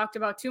haven't talked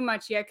about too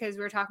much yet, because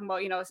we were talking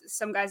about,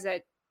 some guys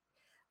that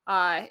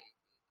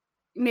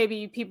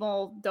maybe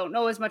people don't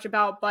know as much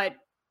about, but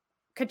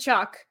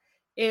Tkachuk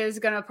is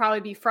going to probably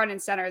be front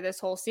and center this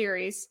whole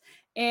series.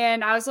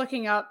 And I was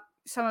looking up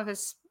some of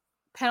his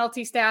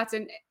penalty stats,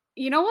 and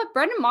you know what?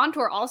 Brendan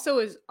Montour also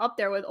is up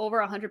there with over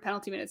 100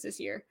 penalty minutes this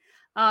year.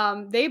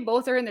 They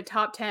both are in the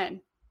top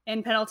 10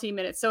 in penalty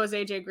minutes. So is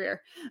AJ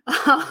Greer.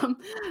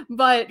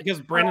 But because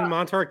Brendan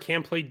Montour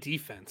can't play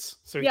defense.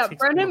 So yeah,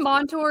 Brendan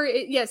Montour.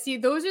 See,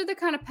 those are the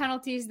kind of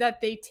penalties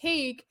that they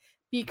take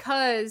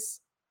because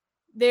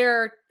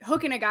they're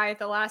hooking a guy at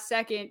the last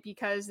second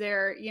because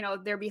they're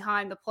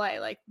behind the play.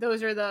 Like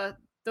those are the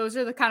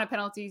kind of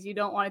penalties you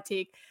don't want to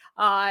take.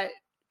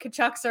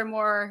 Kachuk's are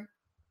more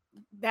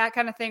that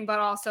kind of thing, but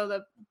also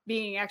the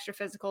being extra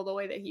physical the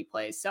way that he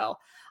plays. So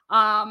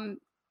I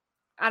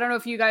don't know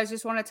if you guys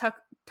just want to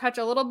touch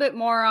a little bit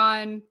more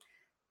on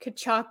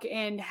Kachuk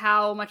and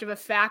how much of a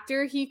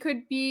factor he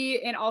could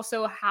be, and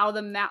also how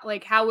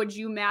how would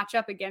you match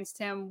up against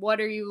him?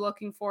 What are you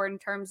looking for in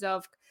terms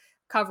of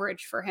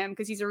coverage for him?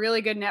 Because he's a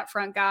really good net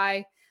front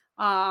guy.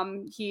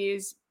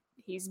 He's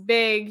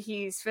big,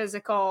 he's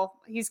physical.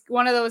 He's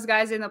one of those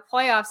guys in the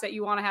playoffs that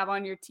you want to have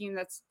on your team.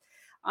 That's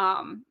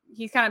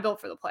he's kind of built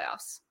for the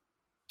playoffs.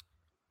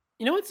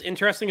 You know what's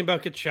interesting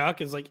about Kachuk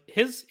is like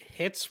his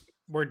hits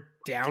were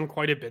down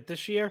quite a bit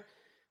this year.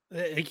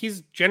 Like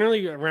he's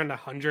generally around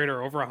 100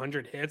 or over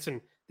 100 hits,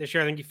 and this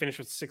year I think he finished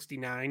with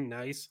 69.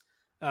 Nice,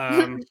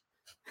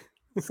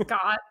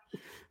 Scott.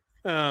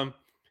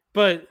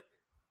 But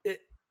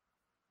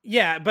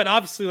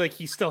obviously, like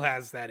he still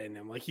has that in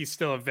him. Like he's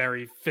still a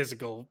very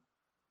physical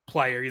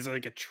player. He's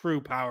like a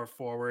true power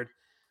forward.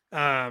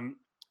 I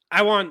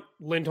want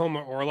Lindholm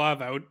or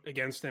Orlov out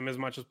against him as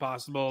much as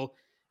possible,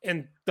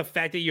 and the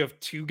fact that you have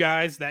two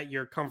guys that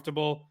you're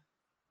comfortable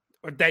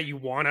or that you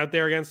want out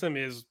there against him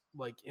is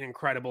like an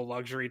incredible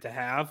luxury to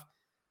have.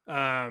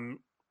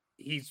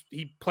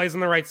 He plays on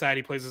the right side.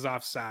 He plays his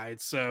offside.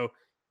 So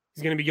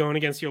he's going to be going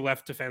against your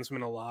left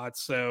defenseman a lot.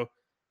 So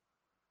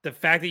the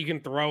fact that you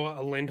can throw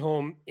a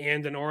Lindholm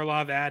and an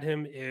Orlov at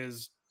him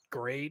is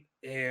great.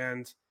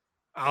 And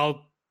I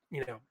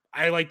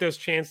like those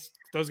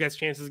guys'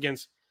 chances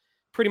against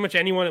pretty much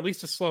anyone, at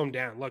least to slow him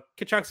down. Look,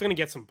 Kachuk's going to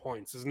get some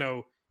points. There's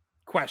no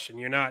question.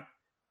 You're not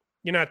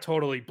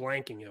totally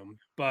blanking him,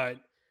 but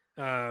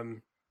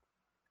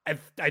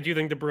I do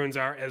think the Bruins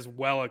are as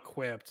well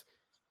equipped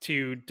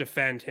to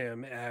defend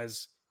him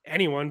as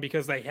anyone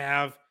because they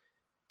have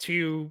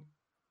two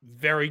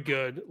very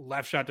good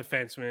left shot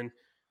defensemen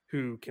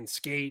who can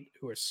skate,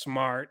 who are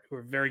smart, who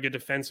are very good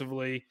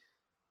defensively,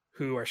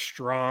 who are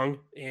strong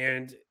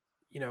and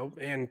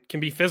can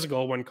be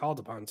physical when called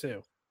upon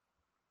too.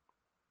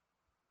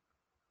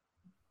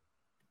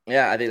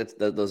 Yeah, I think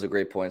those are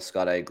great points,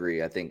 Scott. I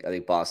agree. I think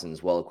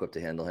Boston's well equipped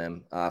to handle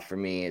him. For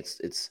me,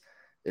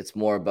 it's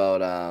more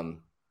about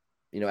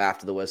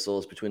after the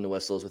whistles, between the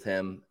whistles with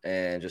him,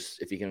 and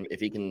just if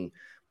he can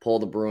pull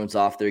the Bruins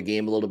off their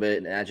game a little bit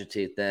and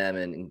agitate them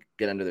and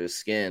get under their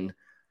skin,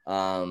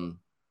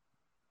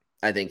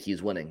 I think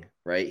he's winning.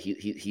 Right?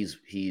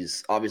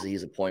 He's obviously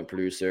he's a point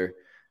producer.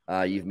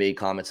 You've made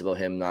comments about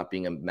him not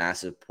being a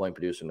massive point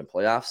producer in the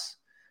playoffs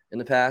in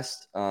the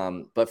past,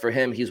 but for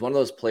him, he's one of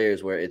those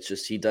players where it's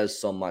just he does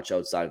so much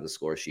outside of the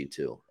score sheet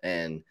too,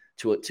 and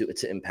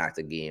to impact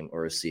a game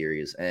or a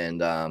series,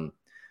 and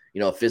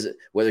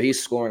whether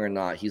he's scoring or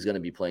not, he's going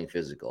to be playing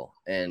physical,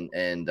 and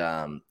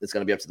it's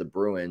going to be up to the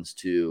Bruins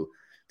to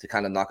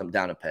kind of knock him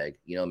down a peg.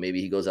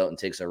 Maybe he goes out and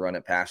takes a run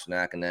at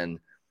Pasternak, and then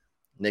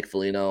Nick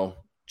Foligno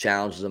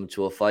challenges him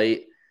to a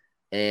fight,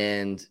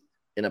 and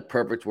in a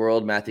perfect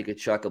world, Matthew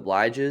Tkachuk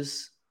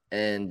obliges,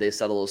 and they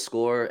settle a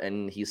score,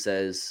 and he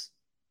says,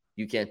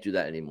 "You can't do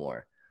that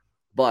anymore."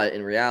 But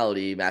in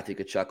reality, Matthew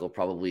Tkachuk will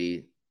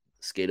probably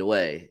skate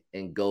away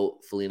and go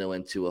Foligno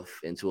into a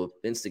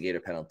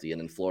instigator penalty,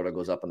 and then Florida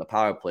goes up on the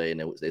power play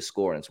and they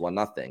score and it's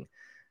 1-0.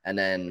 And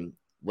then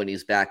when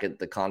he's back at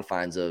the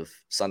confines of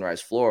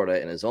Sunrise, Florida,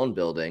 in his own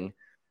building,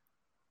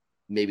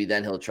 maybe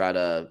then he'll try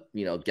to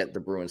get the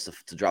Bruins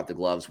to drop the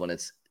gloves when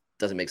it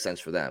doesn't make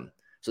sense for them.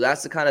 So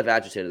that's the kind of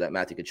agitator that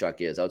Matthew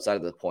Tkachuk is outside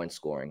of the point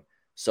scoring.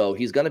 So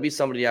he's going to be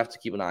somebody you have to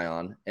keep an eye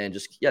on and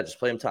just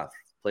play him tough.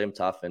 Play him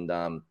tough,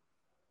 but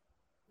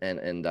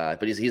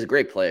he's a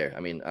great player. I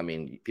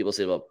mean, people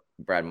say about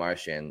Brad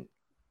Marchand,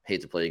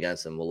 hate to play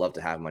against him. We'll love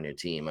to have him on your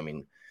team. I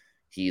mean,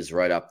 he's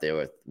right up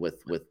there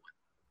with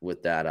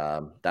that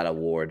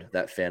award,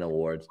 that fan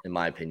award. In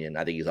my opinion,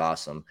 I think he's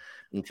awesome.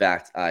 In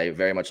fact, I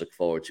very much look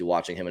forward to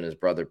watching him and his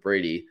brother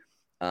Brady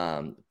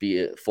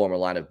be a former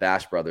line of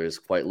Bash Brothers,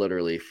 quite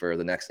literally, for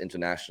the next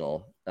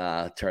international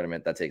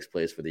tournament that takes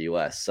place for the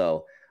U.S.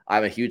 So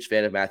I'm a huge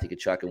fan of Matthew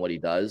Tkachuk and what he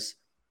does.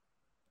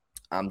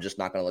 I'm just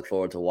not going to look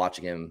forward to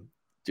watching him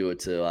do it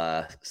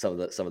to some of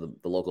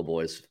the local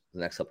boys the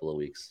next couple of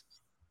weeks.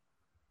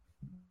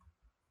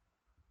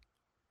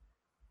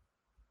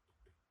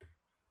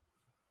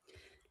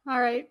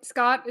 All right,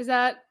 Scott, was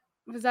that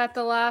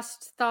the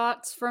last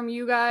thoughts from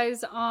you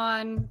guys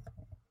on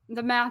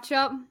the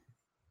matchup?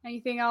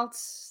 Anything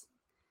else?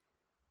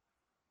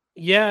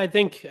 Yeah, I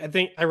think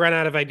I ran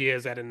out of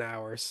ideas at an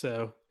hour.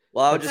 So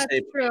well, I would just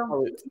say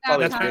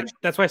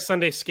that's why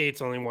Sunday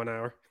skate's only 1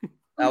 hour.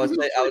 I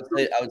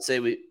would say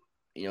we,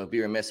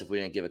 be remiss if we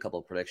didn't give a couple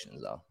of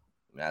predictions though.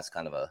 I mean, that's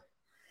kind of a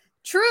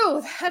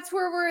true. That's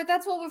what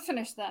we're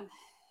finished then.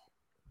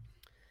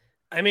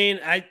 I mean,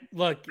 I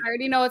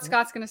already know what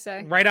Scott's going to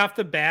say. Right off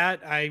the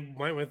bat, I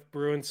went with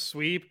Bruins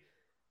sweep.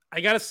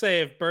 I got to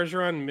say, if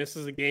Bergeron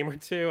misses a game or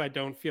two, I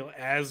don't feel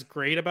as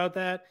great about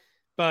that.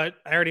 But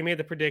I already made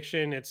the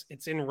prediction.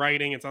 It's in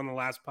writing. It's on the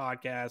last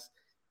podcast.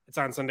 it's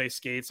on Sunday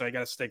skate, so I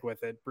got to stick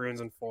with it. Bruins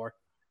in 4.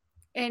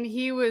 And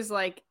he was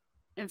like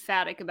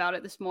emphatic about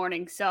it this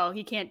morning, so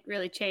he can't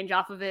really change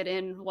off of it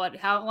in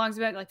how long's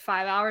it been? Like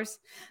 5 hours?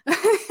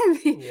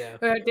 Yeah.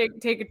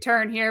 Take a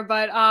turn here,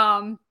 but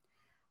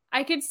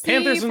I could see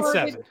Panthers in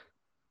 7.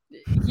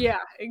 Yeah,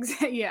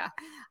 exactly. Yeah,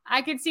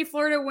 I could see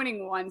Florida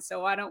winning 1. So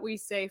why don't we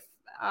say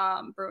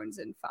Bruins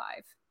in 5?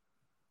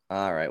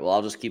 All right. Well,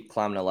 I'll just keep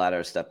climbing the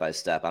ladder step by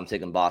step. I'm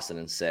taking Boston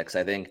in 6.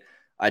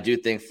 I do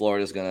think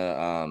Florida's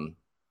gonna.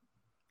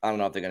 I don't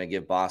know if they're gonna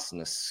give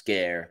Boston a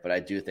scare, but I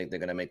do think they're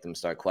gonna make them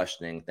start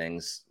questioning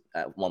things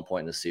at one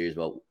point in the series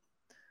about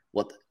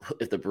what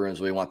if the Bruins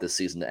really want this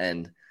season to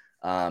end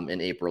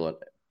in April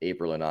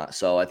or not.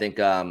 So I think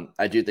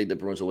I do think the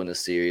Bruins will win this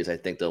series. I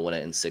think they'll win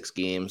it in 6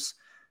 games.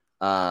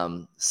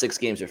 6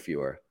 games or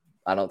fewer.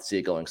 I don't see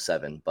it going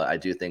 7, but I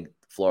do think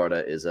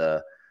Florida is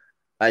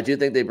I do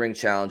think they bring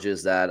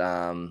challenges that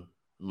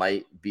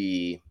might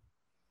be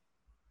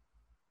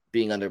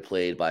being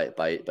underplayed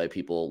by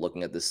people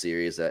looking at this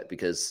series, that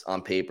because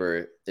on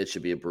paper it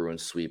should be a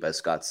Bruins sweep, as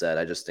Scott said.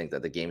 I just think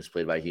that the game's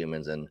played by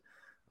humans, and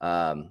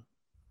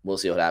we'll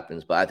see what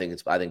happens. But I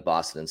think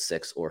Boston in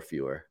 6 or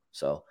fewer.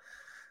 So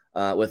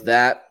with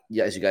that,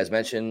 yeah, as you guys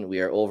mentioned, we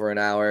are over an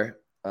hour.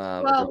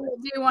 Well,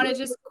 do you want to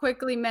just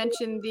quickly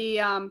mention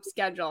the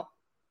schedule?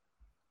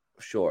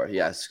 Sure.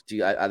 Yes. Do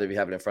you either of you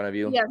have it in front of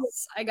you?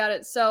 Yes, I got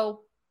it.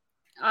 So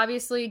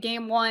obviously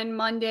game 1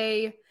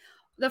 Monday,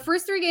 the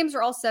first 3 games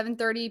are all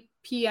 7:30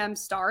 p.m.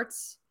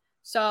 starts.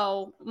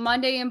 So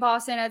Monday in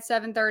Boston at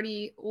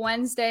 7:30,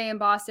 Wednesday in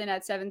Boston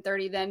at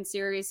 7:30, then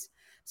series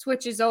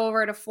switches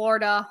over to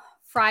Florida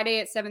Friday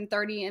at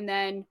 7:30, and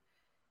then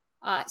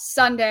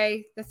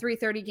Sunday, the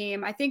 3:30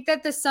 game. I think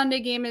that the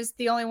Sunday game is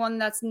the only one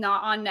that's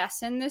not on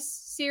Ness in this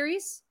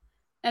series.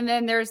 And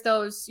then there's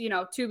those,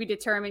 to be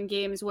determined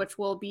games, which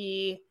will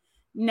be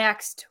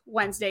next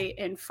Wednesday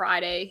and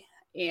Friday.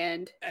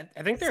 And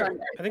I think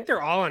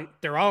they're all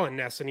in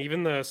Ness, and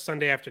even the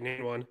Sunday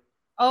afternoon one.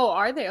 Oh,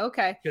 are they?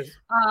 Okay.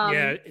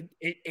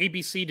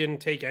 ABC didn't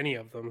take any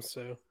of them.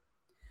 So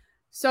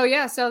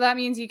that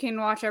means you can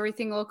watch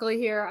everything locally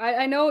here.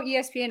 I know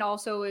ESPN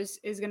also is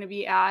going to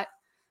be at,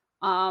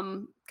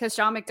 because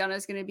Sean McDonough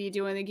is going to be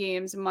doing the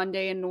games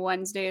Monday and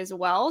Wednesday as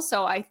well.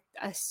 So I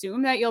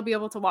assume that you'll be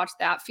able to watch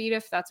that feed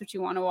if that's what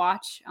you want to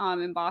watch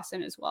in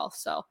Boston as well.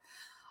 So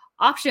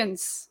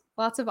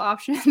lots of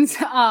options.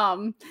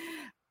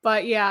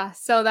 But yeah,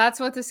 so that's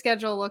what the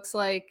schedule looks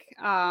like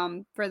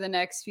for the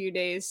next few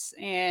days.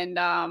 And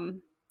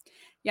I'm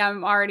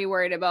already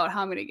worried about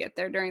how I'm going to get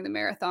there during the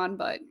marathon,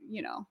 but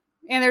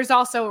and there's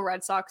also a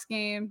Red Sox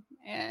game,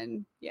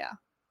 and yeah.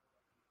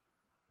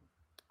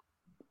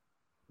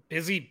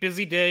 Busy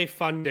day,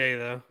 fun day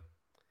though.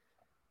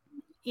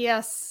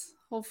 Yes,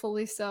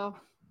 hopefully so.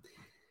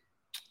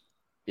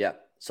 Yeah,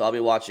 so I'll be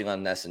watching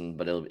on Nesson,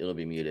 but it'll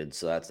be muted.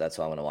 So that's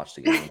why I want to watch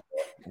the game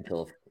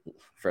until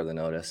further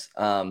notice.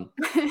 No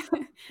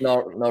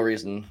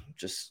reason,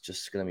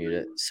 just gonna mute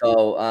it.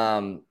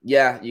 So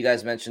you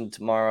guys mentioned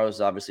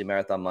tomorrow's obviously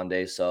Marathon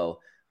Monday.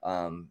 So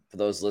for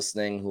those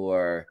listening who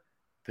are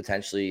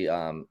potentially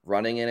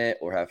running in it,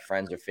 or have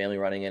friends or family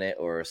running in it,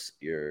 or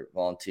you're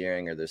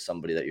volunteering, or there's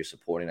somebody that you're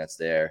supporting that's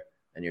there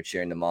and you're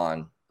cheering them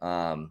on,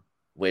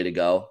 way to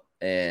go,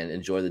 and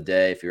enjoy the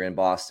day. If you're in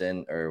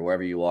Boston or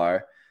wherever you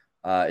are,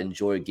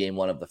 enjoy game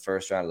 1 of the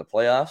first round of the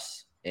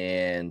playoffs.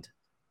 And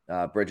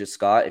Bridget,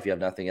 Scott, if you have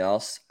nothing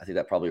else, I think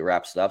that probably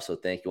wraps it up. So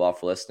thank you all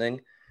for listening,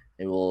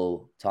 and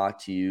we'll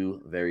talk to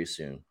you very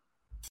soon.